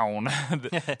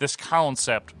this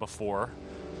concept before,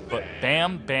 but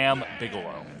Bam Bam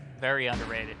Bigelow. very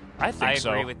underrated. I think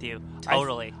so. I agree with you.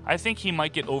 Totally. I think he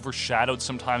might get overshadowed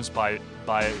sometimes by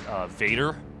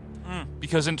Vader,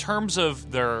 because in terms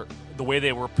of the way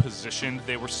they were positioned,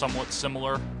 they were somewhat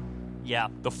similar. Yeah.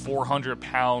 The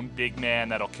 400-pound big man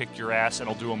that'll kick your ass and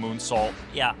will do a moonsault.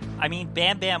 Yeah. I mean,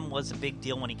 Bam Bam was a big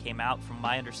deal when he came out, from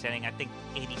my understanding. I think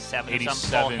 87 or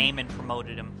something. Paul Heyman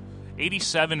promoted him.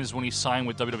 87 is when he signed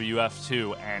with WWF,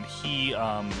 too, and he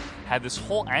had this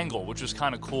whole angle, which was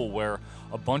kind of cool, where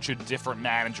a bunch of different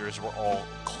managers were all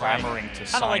clamoring to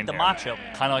sign him. Kind of like the Macho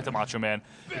Man. Kind of like the Macho Man,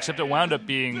 except it wound up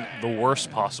being the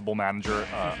worst possible manager,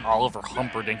 Oliver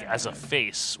Humperdinck, as a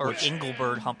face. Or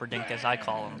Engelbert Humperdinck, as I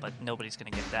call him, but nobody's going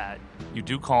to get that. You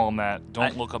do call him that.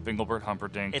 Don't look up Engelbert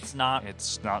Humperdinck. It's not.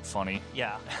 It's not funny.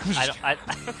 Yeah. I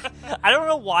don't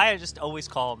know why I just always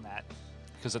call him that.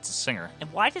 Because it's a singer.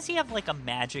 And why does he have like a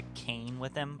magic cane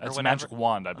with him? That's a magic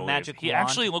wand, I believe. He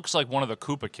actually looks like one of the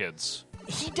Koopa kids.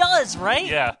 He does, right?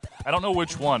 Yeah. I don't know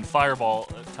which one. Fireball,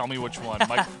 tell me which one.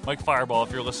 Mike Fireball,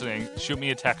 if you're listening, shoot me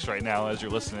a text right now as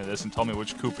you're listening to this and tell me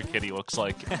which Koopa kid he looks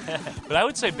like. But I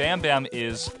would say Bam Bam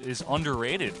is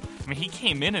underrated. I mean, he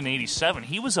came in 87.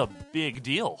 He was a big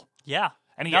deal. Yeah.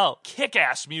 And he had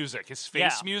kick-ass music. His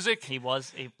face music.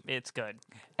 It's good.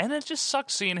 And it just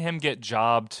sucks seeing him get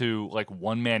jobbed to like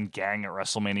one-man gang at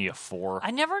WrestleMania 4.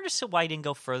 I never understood why he didn't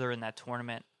go further in that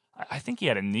tournament. I think he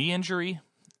had a knee injury.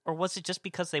 Or was it just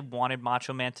because they wanted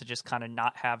Macho Man to just kind of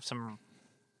not have some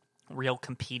real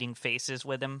competing faces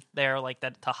with him there, like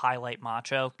that, to highlight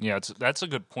Macho? Yeah, that's a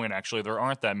good point, actually. There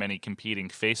aren't that many competing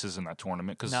faces in that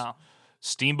tournament because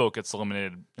Steamboat gets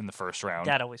eliminated in the first round.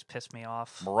 That always pissed me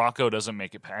off. Morocco doesn't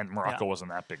make it, and Morocco wasn't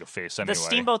that big a face anyway. The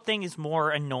Steamboat thing is more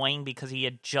annoying because he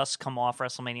had just come off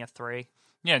WrestleMania 3.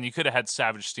 Yeah, and you could have had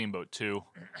Savage Steamboat too.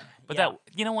 But that,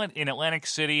 you know what, in Atlantic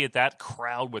City, at that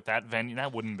crowd with that venue,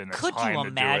 that wouldn't have been the time to do it. Could you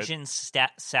imagine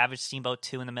Savage Steamboat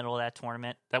 2 in the middle of that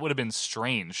tournament? That would have been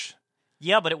strange.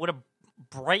 Yeah, but it would have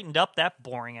brightened up that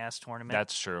boring-ass tournament.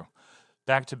 That's true.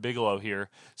 Back to Bigelow here.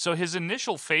 So his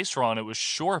initial face run, it was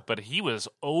short, but he was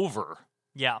over.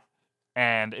 Yeah.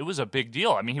 And it was a big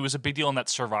deal. I mean, he was a big deal in that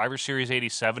Survivor Series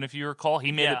 87, if you recall.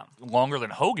 He made it longer than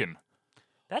Hogan.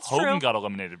 That's Hogan true. Hogan got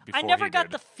eliminated before I never he got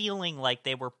did. the feeling like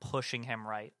they were pushing him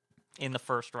right in the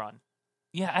first run.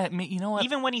 Yeah, I mean, you know what?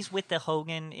 Even when he's with the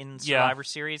Hogan in Survivor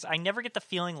Series, I never get the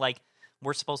feeling like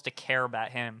we're supposed to care about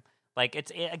him. Like,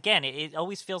 it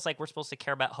always feels like we're supposed to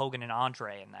care about Hogan and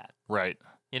Andre in that. Right.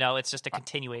 You know, it's just a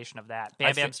continuation of that.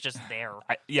 Bam Bam's just there.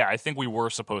 I think we were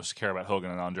supposed to care about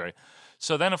Hogan and Andre.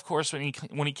 So then, of course, when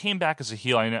he came back as a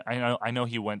heel, I know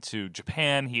he went to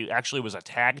Japan. He actually was a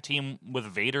tag team with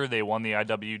Vader. They won the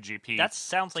IWGP. That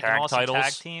sounds like tag an awesome titles,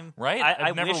 tag team, right?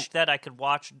 I wish that I could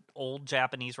watch old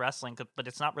Japanese wrestling, but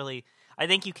it's not really. I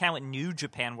think you can with New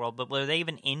Japan World, but were they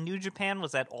even in New Japan?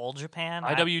 Was that All Japan?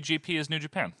 IWGP is New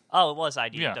Japan. Oh, it was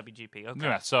IWGP. Okay.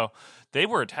 Yeah, so they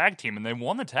were a tag team, and they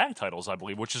won the tag titles, I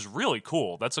believe, which is really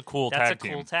cool. That's a cool tag team. That's a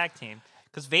cool tag team.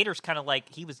 Because Vader's kind of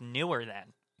like, he was newer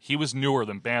then. He was newer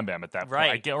than Bam Bam at that point.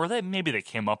 Right. Or maybe they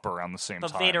came up around the same time.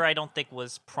 But Vader, I don't think,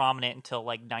 was prominent until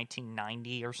like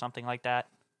 1990 or something like that.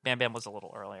 Bam Bam was a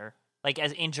little earlier. Like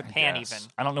as in Japan even.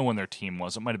 I don't know when their team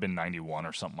was. It might have been 91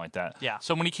 or something like that. Yeah.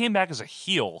 So when he came back as a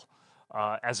heel,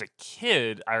 as a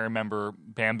kid, I remember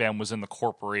Bam Bam was in the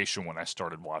Corporation when I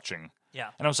started watching. Yeah.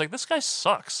 And I was like, this guy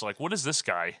sucks. Like, what is this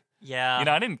guy? Yeah. You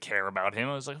know, I didn't care about him.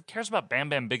 I was like, who cares about Bam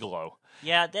Bam Bigelow?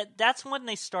 Yeah, that's when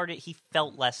they started. He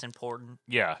felt less important.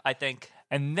 Yeah. I think.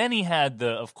 And then he had,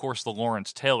 of course, the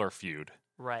Lawrence Taylor feud.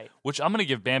 Right. Which I'm going to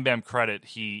give Bam Bam credit.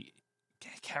 He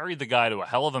carried the guy to a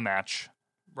hell of a match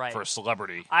right. for a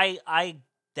celebrity.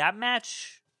 That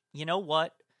match, you know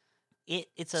what?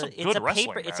 It's a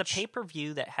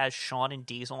pay-per-view that has Shawn and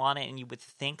Diesel on it, and you would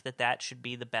think that should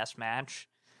be the best match.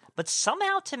 But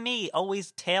somehow, to me,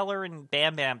 always Taylor and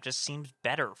Bam Bam just seems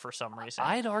better for some reason.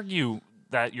 I'd argue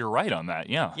that you're right on that.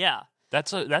 Yeah. Yeah.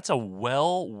 That's a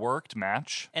well-worked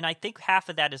match. And I think half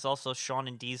of that is also Shawn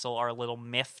and Diesel are a little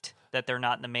miffed that they're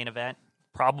not in the main event.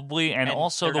 Probably, and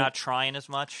also they're not trying as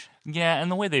much. Yeah,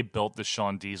 and the way they built the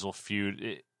Shawn Diesel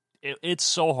feud, it's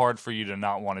so hard for you to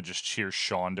not want to just cheer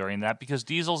Shawn during that because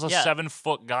Diesel's a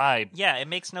 7-foot guy. Yeah, it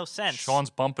makes no sense. Shawn's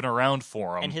bumping around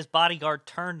for him, and his bodyguard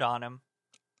turned on him,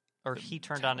 or he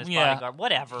turned on his bodyguard.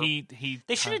 Whatever.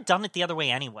 They should have done it the other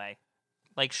way anyway.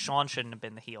 Like Shawn shouldn't have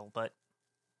been the heel, but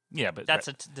that's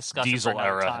a discussion Diesel for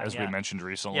another era, time. as we mentioned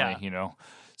recently. Yeah. You know.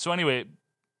 So anyway.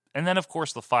 And then, of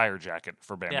course, the fire jacket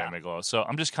for Bam Bam Bigelow. So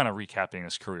I'm just kind of recapping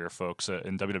his career, folks,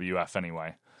 in WWF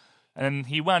anyway. And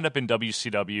he wound up in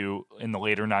WCW in the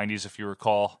later 90s, if you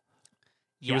recall.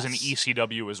 He was in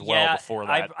ECW as well before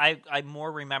that. I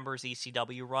more remember his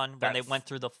ECW run when they went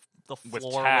through the floor with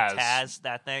Taz,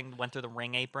 that thing, went through the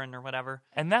ring apron or whatever.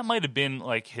 And that might have been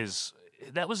like his...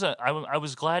 I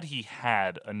was glad he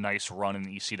had a nice run in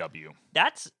ECW.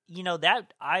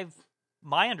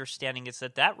 My understanding is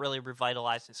that really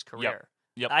revitalized his career.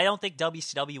 Yep. I don't think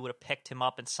WCW would have picked him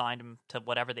up and signed him to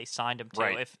whatever they signed him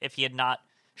to if he had not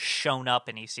shown up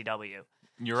in ECW.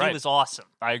 You're right. He was awesome.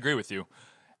 I agree with you.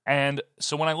 And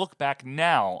so when I look back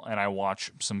now and I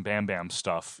watch some Bam Bam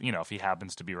stuff, you know, if he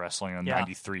happens to be wrestling on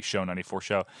 93 show, 94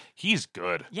 show, he's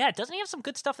good. Yeah, doesn't he have some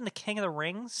good stuff in the King of the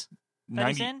Rings?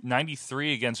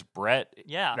 93 against Brett.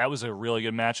 Yeah. That was a really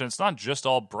good match. And it's not just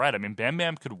all Brett. I mean, Bam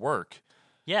Bam could work.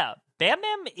 Yeah. Bam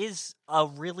Bam is a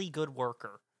really good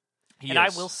worker. I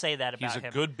will say that about him.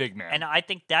 He's a good big man. And I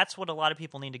think that's what a lot of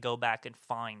people need to go back and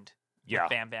find with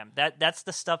Bam Bam. That's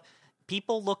the stuff.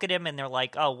 People look at him and they're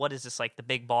like, oh, what is this, like the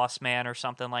big boss man or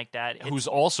something like that? Who's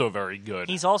also very good.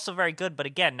 He's also very good, but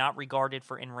again, not regarded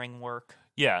for in-ring work.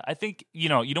 Yeah, I think, you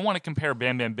don't want to compare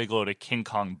Bam Bam Bigelow to King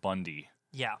Kong Bundy.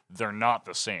 Yeah. They're not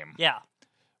the same. Yeah.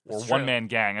 Or One Man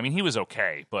Gang. I mean, he was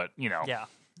okay, but, Yeah.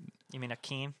 You mean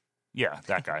Akeem? Yeah,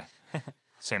 that guy.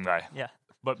 Same guy. Yeah.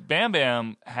 But Bam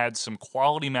Bam had some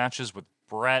quality matches with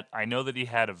Brett. I know that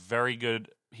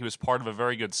he was part of a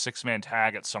very good 6-man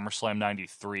tag at SummerSlam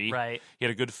 93. Right. He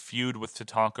had a good feud with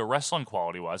Tatanka wrestling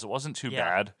quality-wise. It wasn't too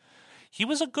bad. He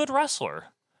was a good wrestler.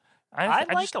 I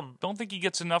like him. Don't think he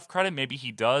gets enough credit. Maybe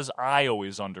he does. I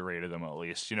always underrated him, at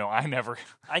least.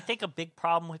 I think a big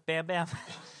problem with Bam Bam...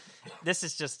 This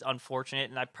is just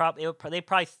unfortunate, and they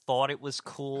probably thought it was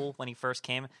cool when he first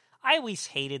came. I always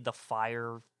hated the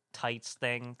fire tights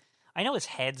thing. I know his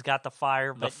head's got the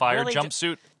fire, but the fire really,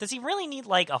 jumpsuit. Does he really need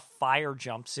like a fire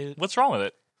jumpsuit? What's wrong with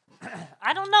it?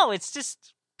 I don't know. It's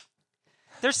just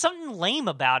there's something lame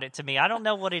about it to me. I don't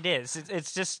know what it is.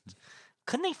 It's just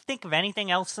couldn't they think of anything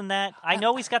else than that? I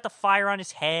know he's got the fire on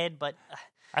his head, but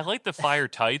I like the fire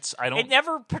tights. It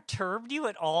never perturbed you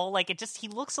at all. Like he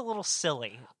looks a little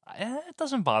silly. It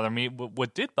doesn't bother me.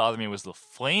 What did bother me was the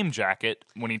flame jacket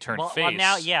when he turned face.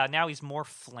 Now he's more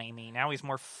flamey. Now he's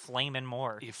more flaming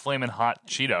more. Flaming hot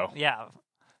Cheeto. Yeah.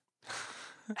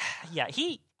 Yeah,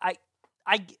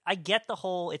 I get the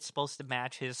whole it's supposed to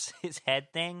match his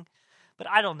head thing, but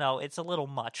I don't know. It's a little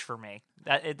much for me.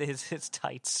 His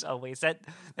tights always. That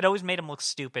always made him look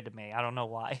stupid to me. I don't know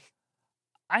why.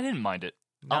 I didn't mind it.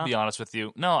 No? I'll be honest with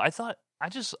you. No,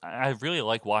 I really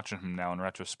like watching him now in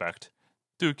retrospect.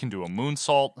 Dude can do a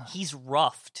moonsault. He's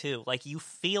rough too. Like you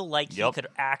feel like he Yep. could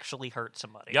actually hurt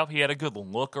somebody. Yep, he had a good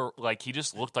look, or like he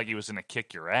just looked like he was gonna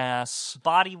kick your ass.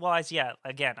 Body wise, yeah.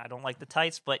 Again, I don't like the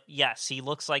tights, but yes, he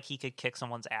looks like he could kick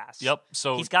someone's ass. Yep.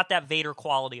 So He's got that Vader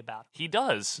quality about him. he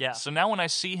does. Yeah. So now when I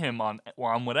see him on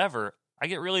whatever, I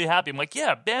get really happy. I'm like,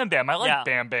 yeah, Bam Bam. I like Yeah.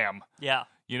 Bam Bam. Yeah.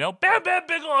 You know, Bam Bam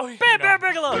Bigelow. Bam Bam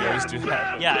Bigelow. I always do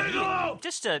that. Yeah,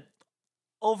 just a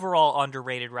overall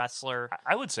underrated wrestler.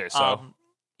 I would say so.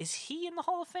 Is he in the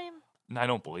Hall of Fame? I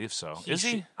don't believe so. Is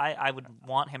he? I would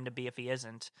want him to be if he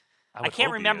isn't. I would can't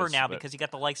hope he remember is, now but- because you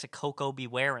got the likes of Coco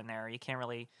Beware in there. You can't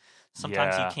really.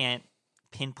 Sometimes Yeah. you can't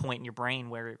pinpoint in your brain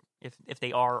where if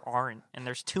they are or aren't, and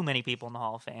there's too many people in the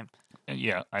Hall of Fame.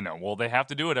 Yeah, I know. Well, they have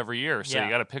to do it every year, so Yeah. you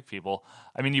got to pick people.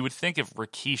 I mean, you would think if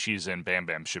Rikishi's in, Bam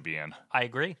Bam should be in. I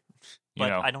agree, You but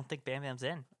know. I don't think Bam Bam's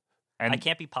in. And I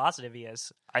can't be positive he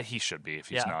is. he should be if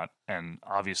he's Yeah. not. And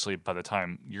obviously, by the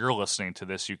time you're listening to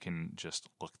this, you can just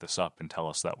look this up and tell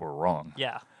us that we're wrong.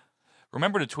 Yeah,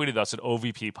 Remember to tweet at us at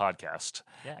OVP Podcast.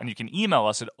 Yeah. And you can email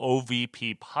us at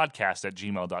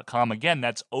ovppodcast@gmail.com. Again,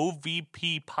 that's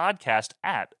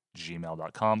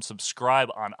ovppodcast@gmail.com. Subscribe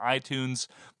on iTunes,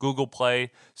 Google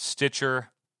Play,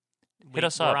 Stitcher. Hit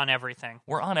us up. We're on everything.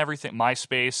 We're on everything.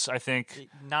 MySpace, I think.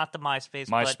 Not the MySpace,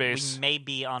 MySpace. but we may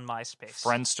be on MySpace.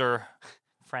 Friendster,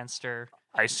 Friendster.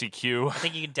 ICQ. I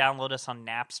think you can download us on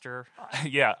Napster.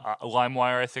 Yeah,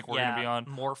 LimeWire, I think we're going to be on.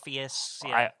 Morpheus.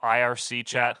 Yeah. IRC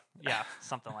chat, Yeah,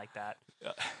 something like that.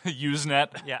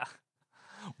 Usenet. Yeah.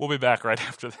 We'll be back right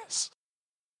after this.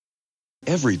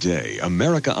 Every day,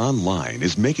 America Online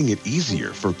is making it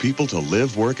easier for people to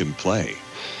live, work, and play.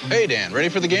 Hey, Dan, ready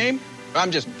for the game?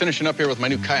 I'm just finishing up here with my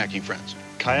new kayaking friends.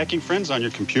 Kayaking friends on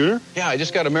your computer? Yeah, I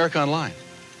just got America Online.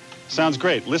 Sounds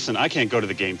great. Listen, I can't go to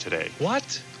the game today.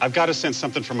 What? I've got to send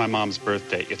something for my mom's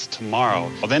birthday. It's tomorrow.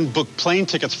 I'll then book plane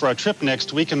tickets for our trip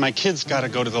next week, and my kids got to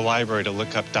go to the library to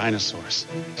look up dinosaurs.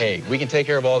 Hey, we can take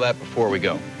care of all that before we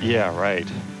go. Yeah, right.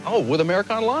 Oh, with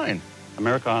America Online.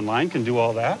 America Online can do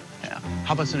all that? Yeah.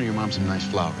 How about sending your mom some nice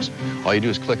flowers? All you do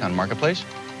is click on Marketplace.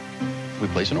 We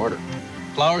place an order.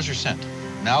 Flowers are sent.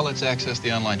 Now let's access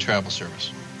the online travel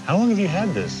service. How long have you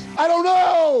had this? I don't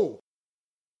know!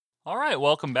 All right,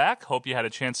 welcome back. Hope you had a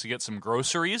chance to get some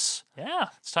groceries. Yeah.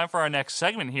 It's time for our next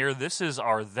segment here. This is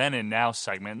our Then and Now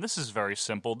segment. This is very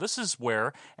simple. This is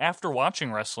where, after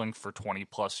watching wrestling for 20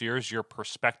 plus years, your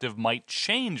perspective might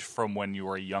change from when you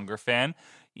were a younger fan,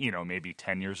 maybe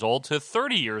 10 years old to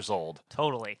 30 years old.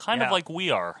 Totally. Kind of Yeah. like we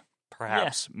are,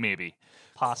 perhaps, maybe.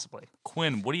 Possibly.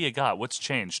 Quinn, what do you got? What's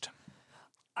changed?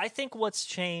 I think what's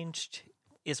changed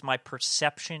is my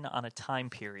perception on a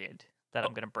time period that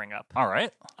I'm going to bring up. All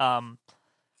right.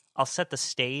 I'll set the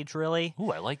stage, really.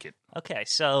 Ooh, I like it. Okay,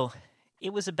 so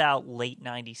it was about late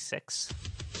 96,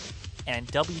 and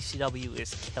WCW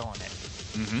is killing it.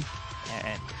 Mm-hmm.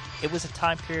 And it was a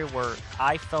time period where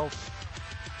I felt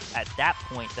at that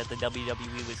point that the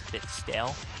WWE was a bit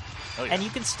stale. Oh, yeah. And you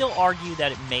can still argue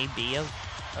that it may be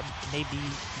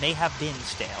may have been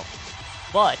stale,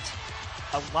 but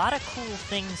a lot of cool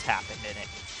things happened in it.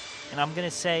 And I'm going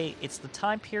to say it's the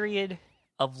time period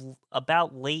of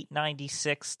about late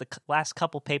 96, the last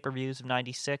couple pay-per-views of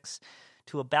 96,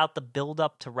 to about the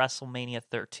build-up to WrestleMania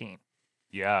 13.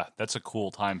 Yeah, that's a cool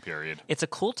time period. It's a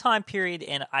cool time period,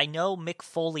 and I know Mick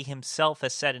Foley himself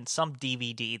has said in some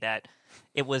DVD that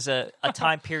it was a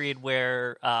time period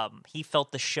where he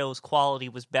felt the show's quality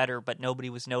was better, but nobody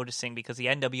was noticing because the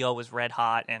NWO was red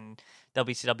hot and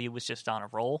WCW was just on a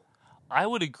roll. I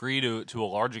would agree to a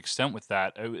large extent with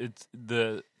that. It's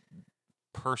the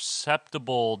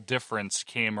perceptible difference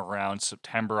came around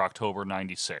September, October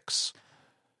 96.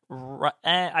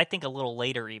 I think a little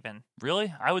later even.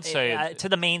 Really? I would say to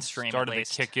the mainstream started at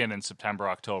least. to kick in September,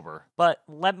 October. But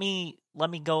let me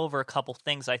go over a couple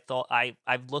things I thought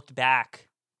I've looked back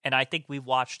and I think we've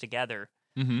watched together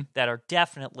that are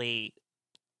definitely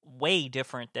way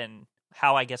different than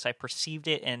how I guess I perceived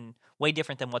it and way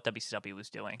different than what WCW was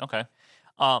doing. Okay.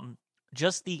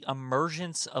 Just the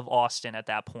emergence of Austin at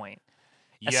that point.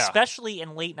 Yeah. Especially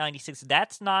in late 96.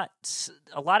 That's not...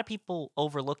 A lot of people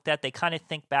overlook that. They kind of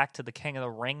think back to the King of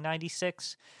the Ring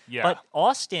 96. Yeah. But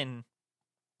Austin,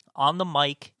 on the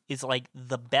mic, is like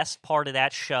the best part of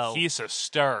that show. He's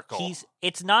hysterical.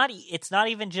 It's not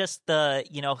even just the,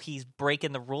 he's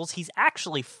breaking the rules. He's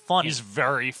actually funny. He's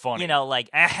very funny.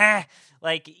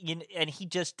 And he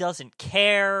just doesn't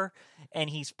care, and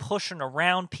he's pushing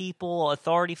around people,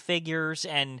 authority figures,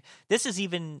 and this is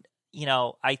even...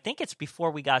 I think it's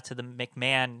before we got to the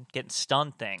McMahon getting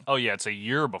stunned thing. Oh, yeah, it's a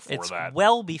year before It's that.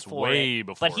 well before way it,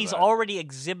 before but he's that. already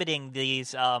exhibiting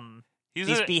these He's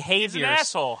these an behaviors.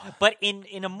 asshole. But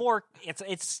in a more,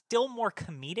 it's still more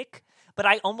comedic. But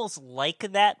I almost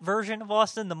like that version of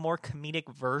Austin, the more comedic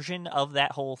version of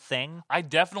that whole thing. I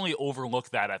definitely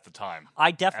overlooked that at the time.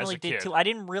 I definitely as a did kid. too. I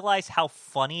didn't realize how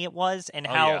funny it was and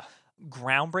how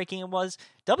groundbreaking it was.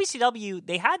 WCW,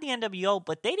 they had the NWO,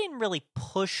 but they didn't really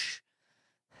push.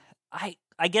 I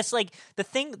guess like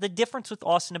the difference with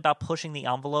Austin about pushing the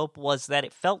envelope was that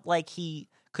it felt like he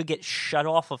could get shut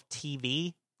off of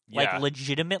TV. Like,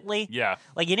 legitimately. Yeah.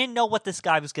 Like, you didn't know what this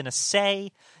guy was going to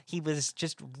say. He was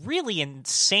just really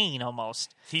insane,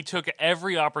 almost. He took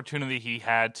every opportunity he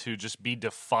had to just be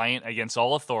defiant against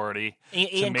all authority.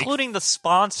 Including the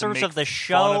sponsors of the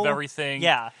show. Fun of everything.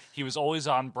 Yeah. He was always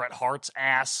on Bret Hart's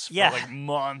ass for, like,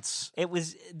 months. It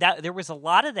was that there was a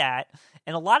lot of that,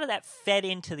 and a lot of that fed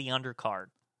into the undercard.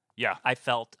 Yeah. I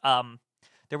felt.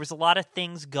 There was a lot of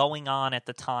things going on at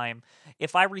the time.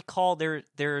 If I recall,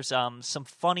 there's some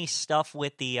funny stuff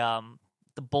with the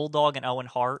Bulldog and Owen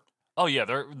Hart. Oh yeah,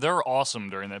 they're awesome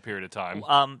during that period of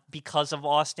time. Because of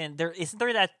Austin, isn't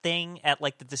there that thing at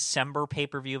like the December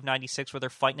pay-per-view of '96 where they're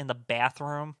fighting in the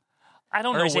bathroom? I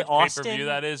don't know what pay-per-view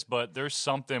that is, but there's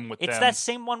something with them. It's that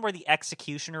same one where the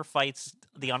Executioner fights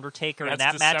the Undertaker, and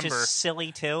that match is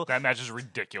silly too. That match is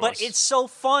ridiculous, but it's so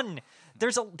fun.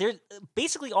 There's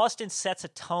basically Austin sets a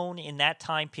tone in that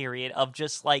time period of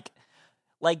just like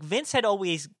Vince had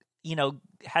always,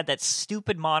 had that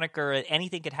stupid moniker,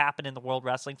 anything could happen in the World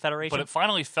Wrestling Federation. But it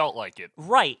finally felt like it.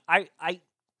 Right.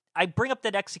 I bring up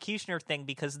that Executioner thing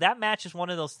because that match is one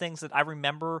of those things that I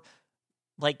remember,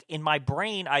 like, in my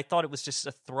brain, I thought it was just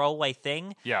a throwaway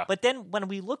thing. Yeah. But then when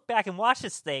we look back and watch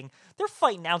this thing, they're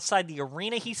fighting outside the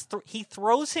arena. He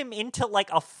throws him into, like,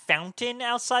 a fountain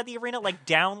outside the arena, like,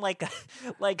 down, like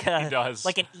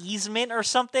an easement or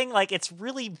something. Like, it's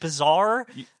really bizarre.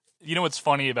 You know what's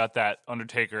funny about that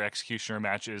Undertaker Executioner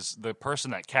match is the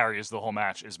person that carries the whole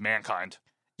match is Mankind.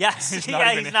 Yes. He's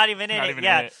not even in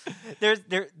it.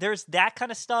 There's that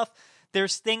kind of stuff.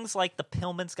 There's things like the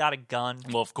Pillman's got a gun.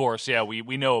 Well, of course, yeah,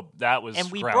 we know that was and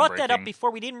we brought that up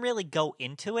before. We didn't really go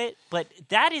into it, but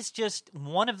that is just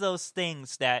one of those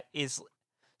things that is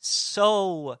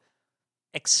so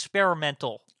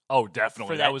experimental. Oh,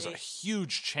 definitely. That was a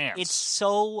huge chance.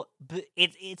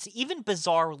 It's even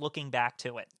bizarre looking back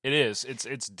to it. It is.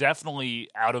 It's definitely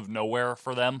out of nowhere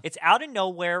for them. It's out of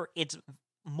nowhere. It's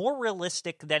more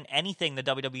realistic than anything the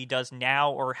WWE does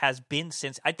now or has been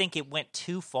since. I think it went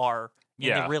too far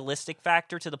in the realistic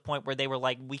factor to the point where they were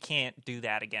like, we can't do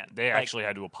that again. They actually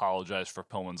had to apologize for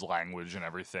Pillman's language and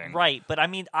everything. Right, but I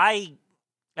mean,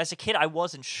 as a kid, I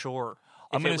wasn't sure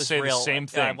I'm going to say real. the same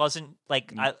thing. I wasn't,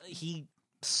 like, he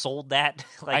sold that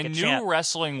like I knew champ.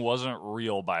 Wrestling wasn't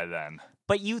real by then.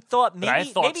 But you thought maybe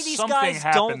these guys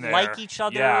don't there. like each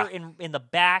other in the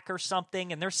back or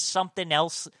something, and there's something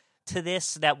else to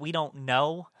this that we don't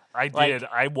know. I did.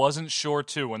 I wasn't sure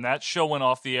too. When that show went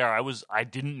off the air, I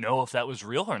didn't know if that was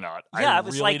real or not. Yeah, I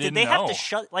was really like, did they have to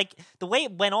shut, like, the way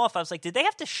it went off, I was like, did they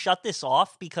have to shut this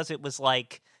off because it was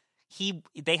like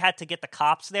they had to get the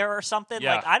cops there or something?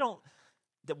 Yeah. Like, I don't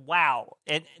wow.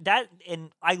 And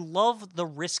I love the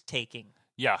risk taking.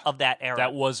 Yeah. Of that era.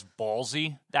 That was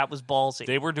ballsy.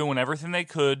 They were doing everything they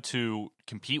could to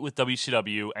compete with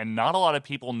WCW, and not a lot of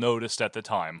people noticed at the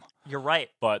time. You're right.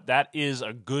 But that is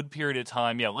a good period of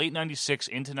time. Yeah, late 96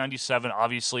 into 97,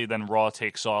 obviously, then Raw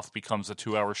takes off, becomes a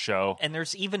 2-hour show. And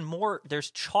there's even more, there's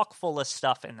chock full of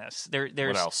stuff in this. There's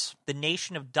what else? The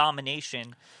Nation of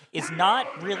Domination is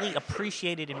not really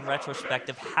appreciated in retrospect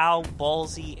of how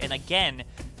ballsy, and again,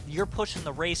 you're pushing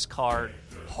the race card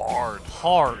hard.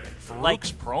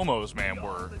 Farouk's promos, man,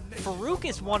 were... Farouk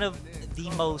is one of the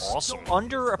most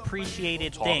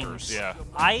underappreciated things. Yeah.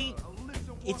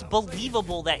 It's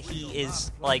believable that he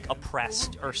is, like,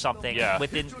 oppressed or something. Yeah.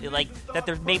 Within, like, that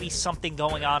there's maybe something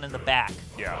going on in the back.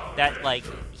 Yeah. That, like,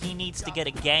 he needs to get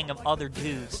a gang of other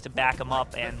dudes to back him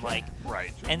up and, like...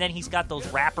 Right. And then he's got those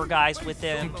rapper guys with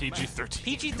him.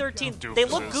 PG-13. They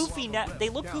look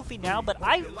goofy now. But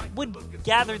I would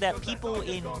gather that people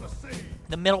in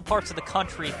the middle parts of the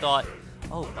country thought,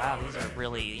 oh, wow,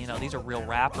 these are real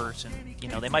rappers, and,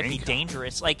 they might be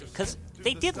dangerous. Like, because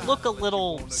they did look a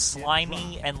little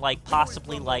slimy and, like,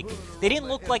 possibly, like, they didn't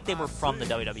look like they were from the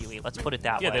WWE. Let's put it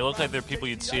that way. Yeah, they look like they're people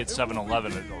you'd see at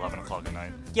 7-Eleven at 11 o'clock at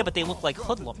night. Yeah, but they look like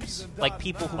hoodlums. Like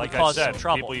people who would I cause said, some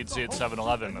trouble. people you'd see at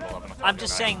 7-Eleven at 11 o'clock I'm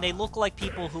just saying they look like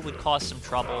people who would cause some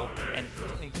trouble and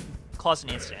cause an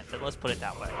incident. But let's put it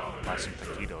that way. Buy some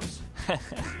taquitos.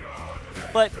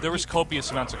 But there was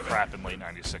copious amounts of crap in late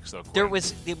 96, though. It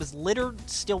was littered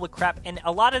still with crap, and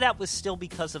a lot of that was still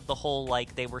because of the whole,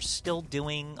 like, they were still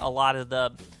doing a lot of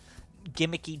the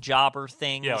gimmicky jobber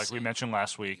things. Yeah, like we mentioned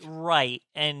last week. Right.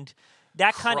 And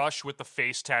that kind of... Crush with the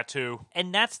face tattoo.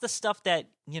 And that's the stuff that,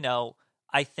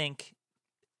 I think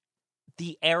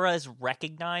the era is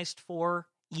recognized for,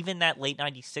 even that late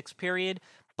 96 period.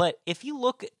 But if you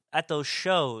look at those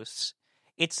shows,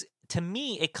 to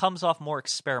me, it comes off more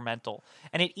experimental.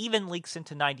 And it even leaks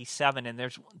into 97, and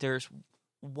there's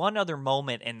one other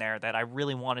moment in there that I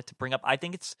really wanted to bring up. I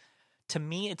think to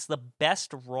me, it's the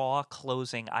best Raw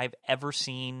closing I've ever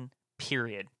seen,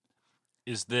 period.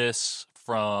 Is this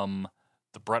from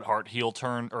the Bret Hart heel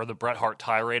turn, or the Bret Hart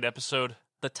tirade episode?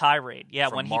 The tirade, yeah,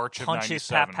 From when March he of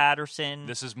punches 97. Pat Patterson.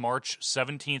 This is March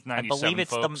 17th, 97, I believe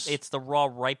folks. it's the Raw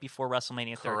right before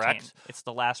WrestleMania 13. Correct. It's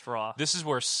the last Raw. This is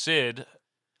where Sid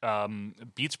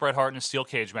beats Bret Hart in a steel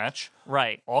cage match.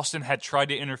 Right. Austin had tried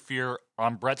to interfere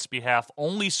on Bret's behalf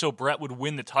only so Bret would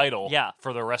win the title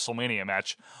for the WrestleMania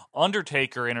match.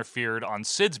 Undertaker interfered on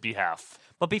Sid's behalf.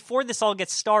 But before this all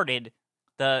gets started,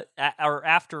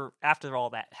 after all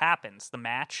that happens, the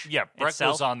match. Yeah, Bret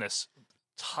itself, goes on this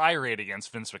tirade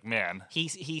against Vince McMahon.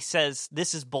 He says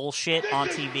this is bullshit on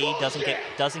TV.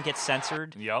 Doesn't get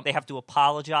censored. Yep. They have to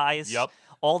apologize. Yep.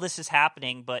 All this is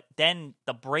happening, but then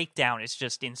the breakdown is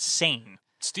just insane.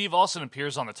 Steve Austin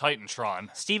appears on the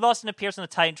Titantron.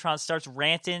 Starts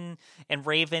ranting and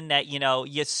raving that,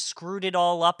 you screwed it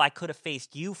all up. I could have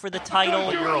faced you for the title.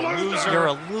 But you're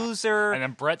a loser. And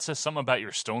then Bret says something about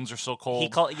your stones are so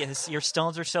cold. Your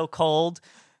stones are so cold.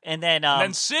 And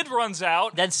then Sid runs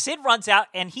out.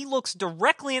 And he looks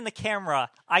directly in the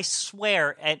camera. I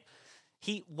swear. And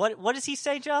what does he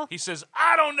say, Joe? He says,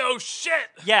 "I don't know shit."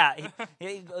 Yeah,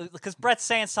 because Bret's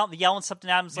saying something, yelling something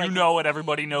at him. Like, you know it,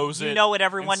 everybody knows it. You know it,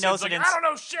 everyone knows like, it. I don't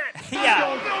know shit.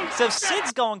 Yeah. So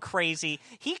Sid's going crazy.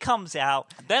 He comes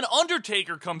out. Then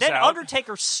Undertaker comes out. Then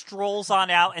Undertaker strolls on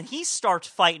out, and he starts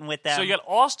fighting with them. So you got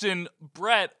Austin,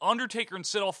 Bret, Undertaker, and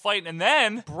Sid all fighting, and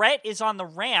then Bret is on the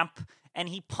ramp. And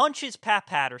he punches Pat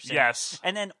Patterson. Yes.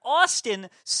 And then Austin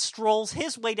strolls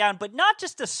his way down, but not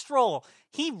just a stroll.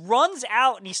 He runs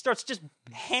out and he starts just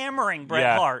hammering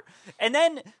Bret Hart. And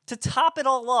then to top it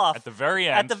all off, at the very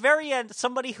end,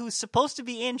 somebody who's supposed to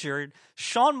be injured,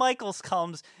 Shawn Michaels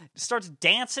comes, starts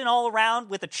dancing all around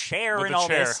with a chair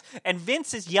this. And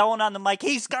Vince is yelling on the mic,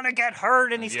 he's going to get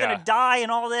hurt and he's going to die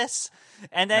and all this.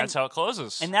 And then that's how it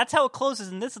closes.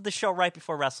 And this is the show right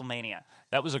before WrestleMania.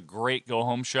 That was a great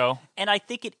go-home show. And I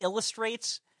think it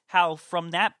illustrates how,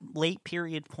 from that late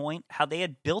period point, how they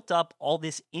had built up all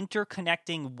this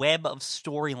interconnecting web of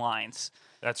storylines.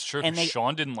 That's true, because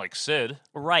Shawn didn't like Sid.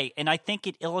 Right, and I think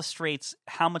it illustrates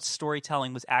how much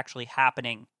storytelling was actually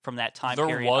happening from that time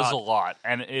period. There was a lot,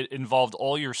 and it involved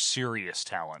all your serious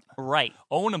talent. Right.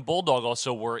 Owen and Bulldog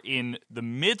also were in the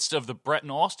midst of the Bret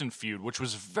and Austin feud, which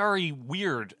was very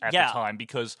weird at the time,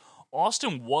 because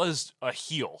Austin was a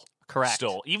heel. Correct.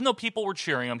 Still, even though people were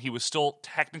cheering him, he was still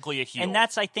technically a heel. And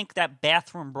that's, I think, that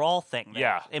bathroom brawl thing.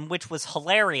 And which was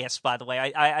hilarious, by the way.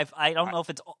 I don't know if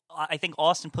it's... I think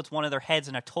Austin puts one of their heads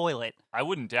in a toilet. I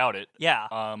wouldn't doubt it.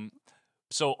 Yeah.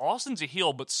 So Austin's a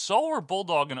heel, but so are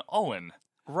Bulldog and Owen.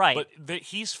 Right. But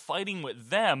he's fighting with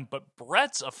them, but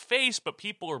Bret's a face, but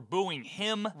people are booing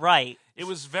him. Right. It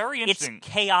was very interesting. It's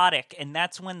chaotic, and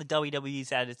that's when the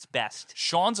WWE's at its best.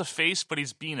 Shawn's a face, but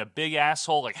he's being a big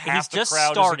asshole. Like, half the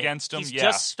crowd is against him. He's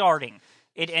just starting.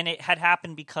 It had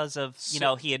happened because of,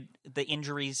 he had the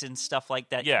injuries and stuff like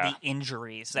that. Yeah. The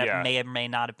injuries that may or may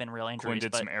not have been real injuries. Quinn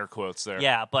did some air quotes there.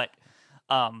 Yeah, but...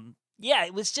 yeah,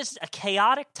 it was just a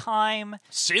chaotic time.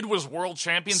 Sid was world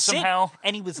champion somehow.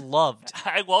 And he was loved.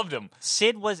 I loved him.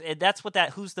 Sid was... That's what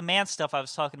that Who's the Man stuff I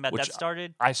was talking about, Which that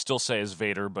started. I still say is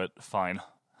Vader, but fine.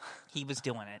 He was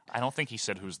doing it. I don't think he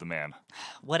said who's the man.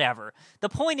 Whatever. The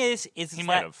point is he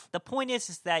might have. The point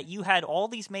is that you had all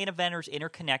these main eventers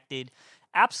interconnected.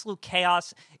 Absolute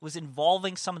chaos. It was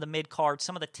involving some of the mid-card,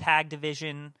 some of the tag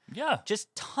division. Yeah.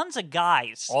 Just tons of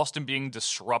guys. Austin being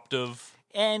disruptive.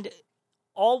 And...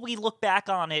 all we look back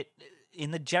on it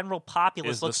in the general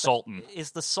populace is the Sultan.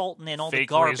 Is the Sultan and all Fake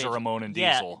the garbage. Razor Ramon and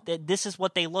Diesel. This is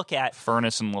what they look at.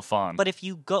 Furnace and LaFon. But if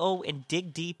you go and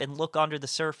dig deep and look under the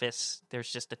surface,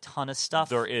 there's just a ton of stuff.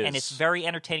 There is. And it's very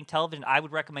entertaining television. I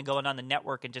would recommend going on the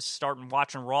network and just starting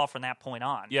watching Raw from that point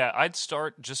on. Yeah, I'd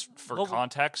start, just for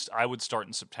context, I would start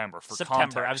in September.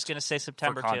 Context. I was going to say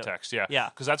September, for context, too. Yeah.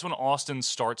 Because that's when Austin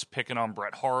starts picking on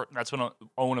Bret Hart. That's when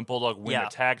Owen and Bulldog win the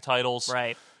tag titles.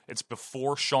 Right. It's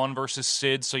before Shawn versus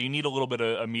Sid, so you need a little bit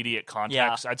of immediate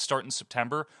context. I'd start in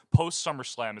September. Post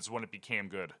SummerSlam is when it became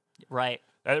good. Right.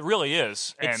 It really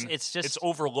is. It's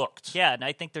overlooked. Yeah, and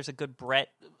I think there's a good Bret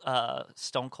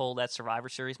Stone Cold at Survivor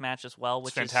Series match as well,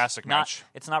 which is fantastic match.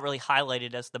 It's not really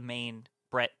highlighted as the main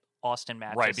Bret Austin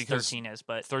match Right, as because 13 is,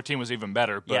 but 13 was even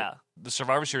better, but Yeah. the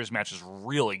Survivor Series match is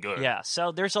really good. yeah.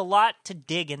 So there's a lot to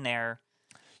dig in there.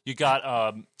 You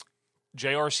got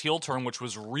JR's heel turn, which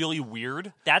was really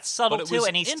weird. That's subtle but it too, was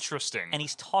and he's interesting. and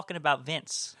he's talking about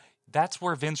Vince. That's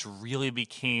where Vince really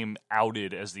became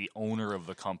outed as the owner of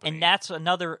the company. And that's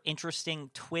another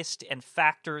interesting twist and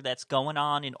factor that's going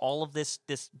on in all of this.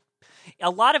 A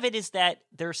lot of it is that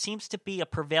there seems to be a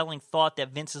prevailing thought that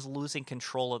Vince is losing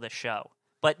control of the show.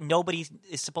 But nobody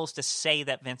is supposed to say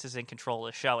that Vince is in control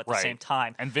of the show at the same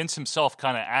time. And Vince himself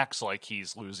kind of acts like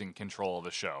he's losing control of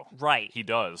the show. Right. He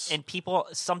does. And people,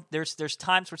 there's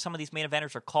times where some of these main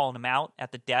eventers are calling him out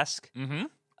at the desk. Mm-hmm.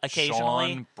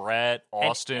 Occasionally, Sean, Brett,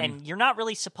 Austin, and you're not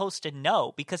really supposed to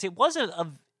know because it was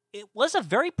a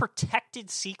very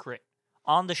protected secret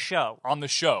on the show. On the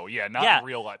show, yeah, not in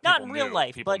real life. Not in real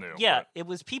life, people but knew, yeah, it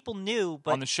was people knew.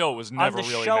 But on the show, it was never on the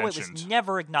really show, mentioned. it was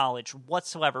never acknowledged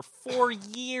whatsoever for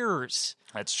years.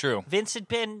 That's true. Vince had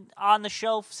been on the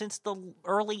show since the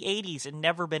early '80s and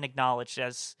never been acknowledged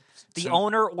as the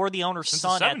owner or the owner's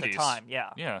son at the time. Yeah,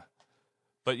 yeah,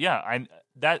 but yeah,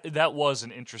 that was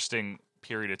an interesting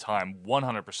period of time.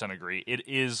 100% agree. It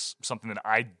is something that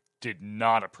I did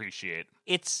not appreciate.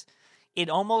 It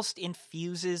almost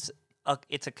infuses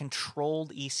it's a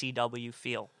controlled ECW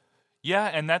feel. Yeah,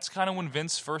 and that's kind of when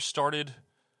Vince first started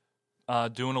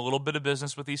doing a little bit of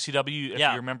business with ECW. If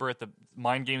you remember at the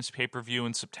Mind Games pay-per-view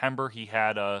in September, he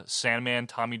had Sandman,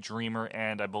 Tommy Dreamer,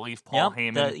 and I believe Paul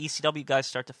Heyman. The ECW guys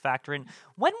start to factor in.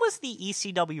 When was the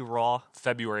ECW Raw?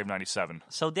 February of 97.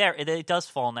 So there, it does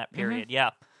fall in that period,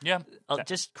 yeah. Yeah.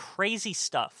 Just crazy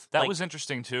stuff. That was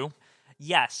interesting, too.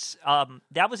 Yes.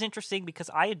 That was interesting because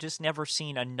I had just never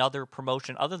seen another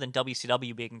promotion other than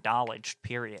WCW being acknowledged,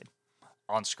 period.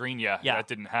 On screen, yeah, that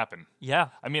didn't happen. Yeah.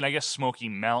 I mean, I guess Smoky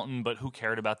Mountain, but who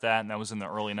cared about that? And that was in the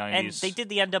early 90s. And they did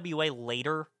the NWA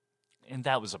later. And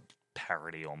that was a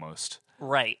parody almost.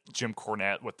 Right. Jim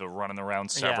Cornette with the running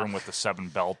around Severn with the 7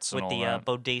 belts and with all the that.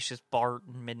 Bodacious Bart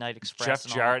and Midnight Express.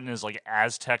 Jeff Jarrett in his like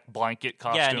Aztec blanket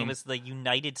costume. Yeah, and he was the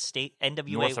United States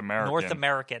NWA North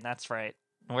American. That's right.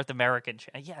 North American.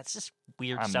 Yeah, it's just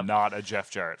weird stuff. I'm not a Jeff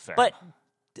Jarrett fan. But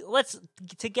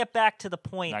to get back to the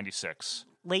point. 96.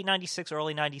 Late 96,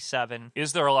 early 97.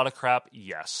 Is there a lot of crap?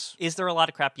 Yes. Is there a lot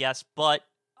of crap? Yes. But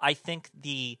I think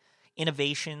the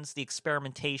innovations, the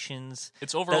experimentations.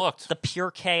 It's overlooked. The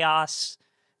pure chaos,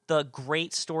 the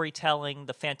great storytelling,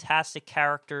 the fantastic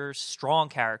characters, strong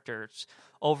characters,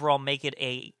 overall make it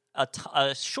a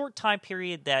short time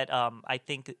period that I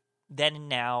think then and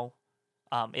now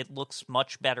it looks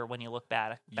much better when you look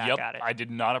back at it. I did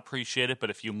not appreciate it,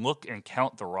 but if you look and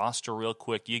count the roster real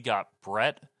quick, you got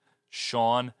Brett,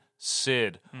 Sean,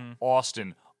 Sid,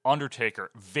 Austin,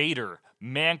 Undertaker, Vader,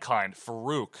 Mankind,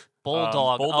 Farouk,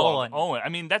 Bulldog, Owen. I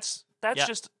mean, that's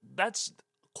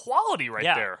quality right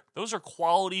there. Those are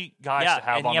quality guys to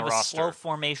have on the roster. And you have a slow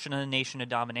formation of the Nation of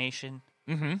Domination.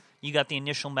 Mm-hmm. You got the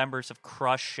initial members of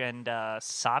Crush and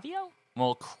Savio?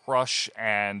 Well, Crush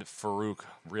and Farouk,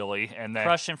 really. And then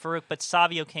Crush and Farouk, but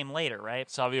Savio came later,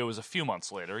 right? Savio was a few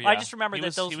months later, yeah. I just remember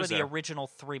that those were the original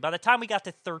 3. By the time we got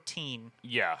to 13...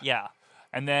 Yeah. Yeah.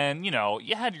 And then, you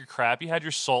had your crap. You had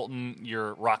your Sultan,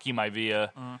 your Rocky Maivia,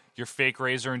 your fake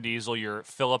Razor and Diesel, your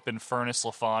Philip and Furnace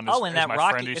LaFon. And that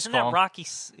Rocky... Isn't that Rocky...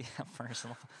 Yeah, Furnace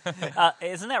LaFon.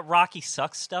 Isn't that Rocky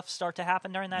Sucks stuff start to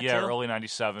happen during that, too? Yeah, early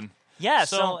 97. Yeah,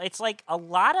 so it's like a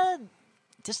lot of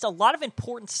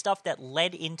important stuff that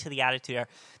led into the Attitude Era.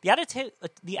 The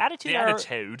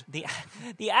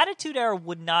Attitude Era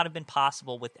would not have been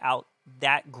possible without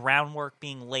that groundwork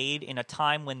being laid in a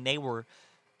time when they were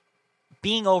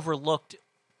being overlooked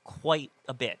quite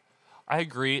a bit. I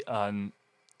agree.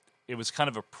 It was kind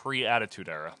of a pre-Attitude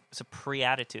Era. It's a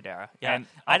pre-Attitude Era. Yeah, and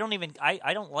I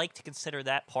don't like to consider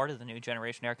that part of the New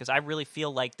Generation Era because I really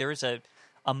feel like there's a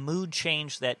mood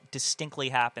change that distinctly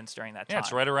happens during that time. Yeah,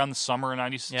 it's right around the summer of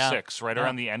 96,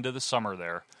 around the end of the summer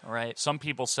there. Right. Some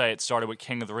people say it started with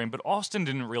King of the Ring, but Austin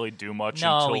didn't really do much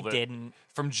until he didn't.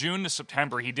 From June to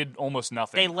September, he did almost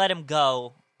nothing. They let him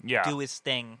go do his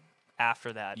thing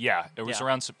after that. Yeah, it was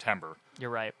around September.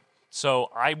 You're right. So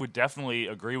I would definitely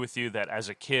agree with you that as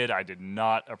a kid, I did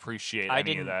not appreciate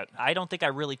any of that. I don't think I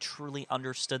really truly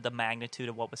understood the magnitude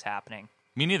of what was happening.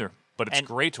 Me neither. But it's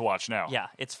great to watch now. Yeah,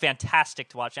 it's fantastic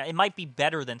to watch now. It might be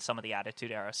better than some of the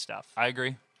Attitude Era stuff. I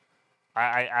agree.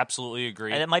 I absolutely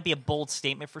agree. And it might be a bold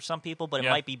statement for some people, but it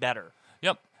might be better.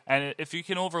 Yep. And if you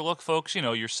can overlook folks,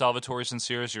 your Salvatore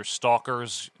Sinceres, your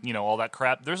Stalkers, all that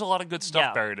crap, there's a lot of good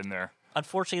stuff buried in there.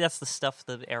 Unfortunately, that's the stuff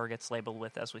the era gets labeled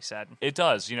with, as we said. It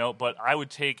does, but I would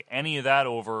take any of that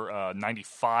over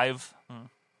 95.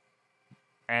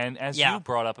 And as Yeah. you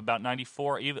brought up about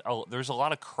 94, there's a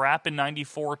lot of crap in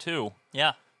 94 too.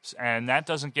 Yeah. And that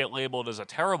doesn't get labeled as a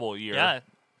terrible year. Yeah.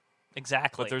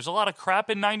 Exactly. But there's a lot of crap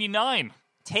in 99.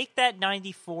 Take that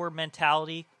 94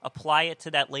 mentality, apply it to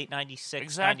that late 96,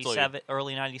 Exactly. 97,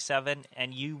 early 97,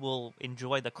 and you will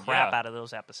enjoy the crap out of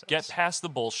those episodes. Get past the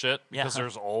bullshit, because Yeah.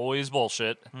 there's always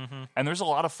bullshit. Mhm. And there's a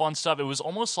lot of fun stuff. It was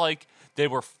almost like they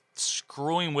were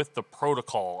screwing with the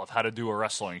protocol of how to do a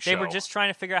wrestling show. They were just trying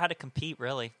to figure out how to compete,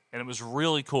 really. And it was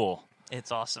really cool.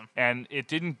 It's awesome. And it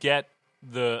didn't get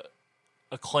the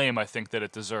acclaim I think that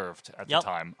it deserved at the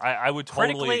time. I would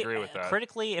totally agree with that.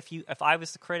 Critically, if I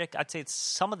was the critic, I'd say it's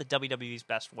some of the WWE's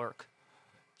best work.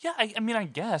 Yeah, I mean, I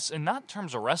guess. And not in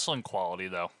terms of wrestling quality,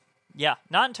 though. Yeah,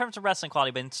 not in terms of wrestling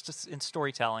quality, but in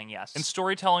storytelling, yes. In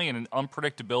storytelling and in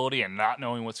unpredictability and not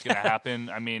knowing what's going to happen,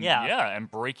 I mean, Yeah. and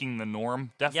breaking the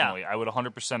norm, definitely. I would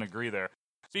 100% agree there.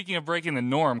 Speaking of breaking the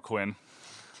norm, Quinn,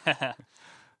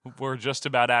 we're just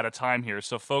about out of time here.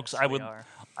 So, folks, Yes,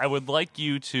 I would like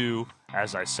you to,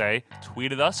 as I say,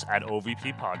 tweet at us at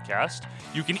OVP Podcast.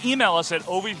 You can email us at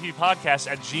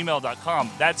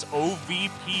ovppodcast@gmail.com. That's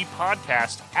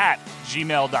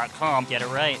ovppodcast@gmail.com. Get it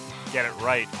right. Get it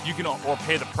right. You can, or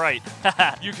pay the price.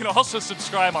 You can also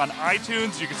subscribe on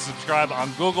iTunes. You can subscribe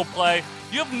on Google Play.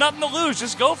 You have nothing to lose.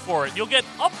 Just go for it. You'll get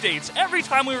updates every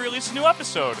time we release a new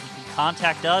episode.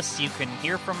 Contact us. You can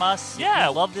hear from us. Yeah. If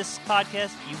you love this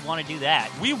podcast, you want to do that.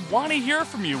 We want to hear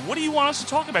from you. What do you want us to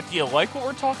talk about? Do you like what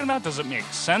we're talking about? Does it make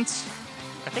sense?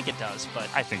 I think it does, but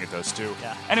I think it does too.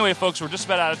 Yeah. Anyway, folks, we're just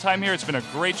about out of time here. It's been a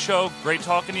great show. Great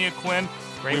talking to you, Quinn.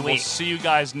 Great we will week. see you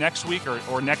guys next week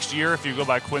or next year if you go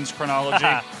by Quinn's chronology.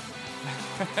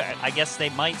 I guess they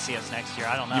might see us next year.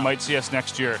 I don't know. You might see us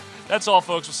next year. That's all,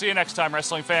 folks. We'll see you next time,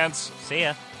 wrestling fans. See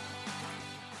ya.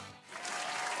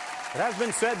 It has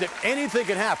been said that anything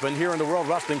can happen here in the World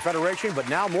Wrestling Federation, but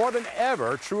now more than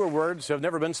ever, truer words have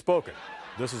never been spoken.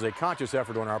 This is a conscious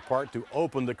effort on our part to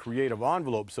open the creative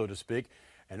envelope, so to speak,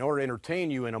 in order to entertain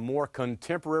you in a more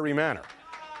contemporary manner.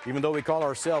 Even though we call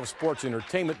ourselves sports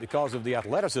entertainment because of the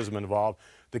athleticism involved,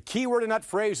 the key word in that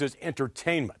phrase is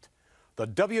entertainment. The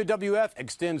WWF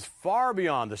extends far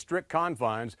beyond the strict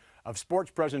confines of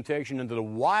sports presentation into the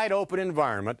wide-open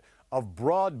environment of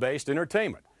broad-based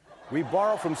entertainment. We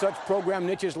borrow from such program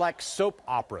niches like soap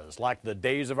operas, like The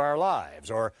Days of Our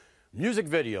Lives, or music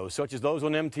videos such as those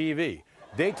on MTV,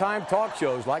 daytime talk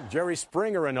shows like Jerry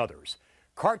Springer and others,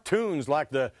 cartoons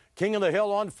like the King of the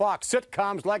Hill on Fox,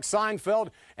 sitcoms like Seinfeld,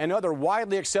 and other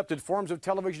widely accepted forms of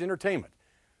television entertainment.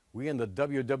 We in the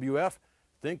WWF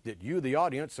think that you, the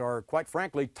audience, are, quite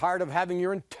frankly, tired of having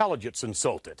your intelligence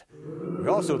insulted. We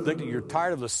also think that you're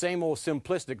tired of the same old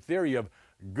simplistic theory of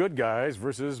good guys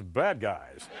versus bad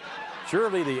guys.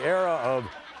 Surely the era of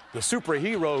the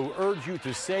superhero who urge you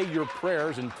to say your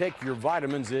prayers and take your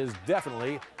vitamins is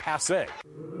definitely passé.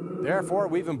 Therefore,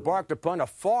 we've embarked upon a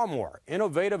far more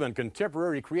innovative and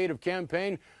contemporary creative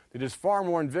campaign that is far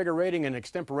more invigorating and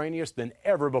extemporaneous than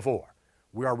ever before.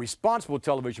 We are responsible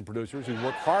television producers who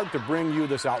work hard to bring you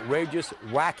this outrageous,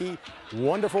 wacky,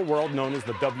 wonderful world known as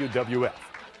the WWF.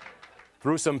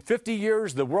 Through some 50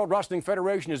 years, the World Wrestling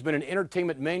Federation has been an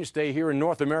entertainment mainstay here in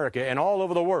North America and all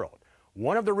over the world.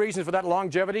 One of the reasons for that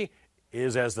longevity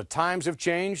is as the times have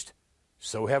changed,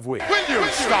 so have we. Will you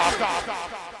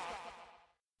stop?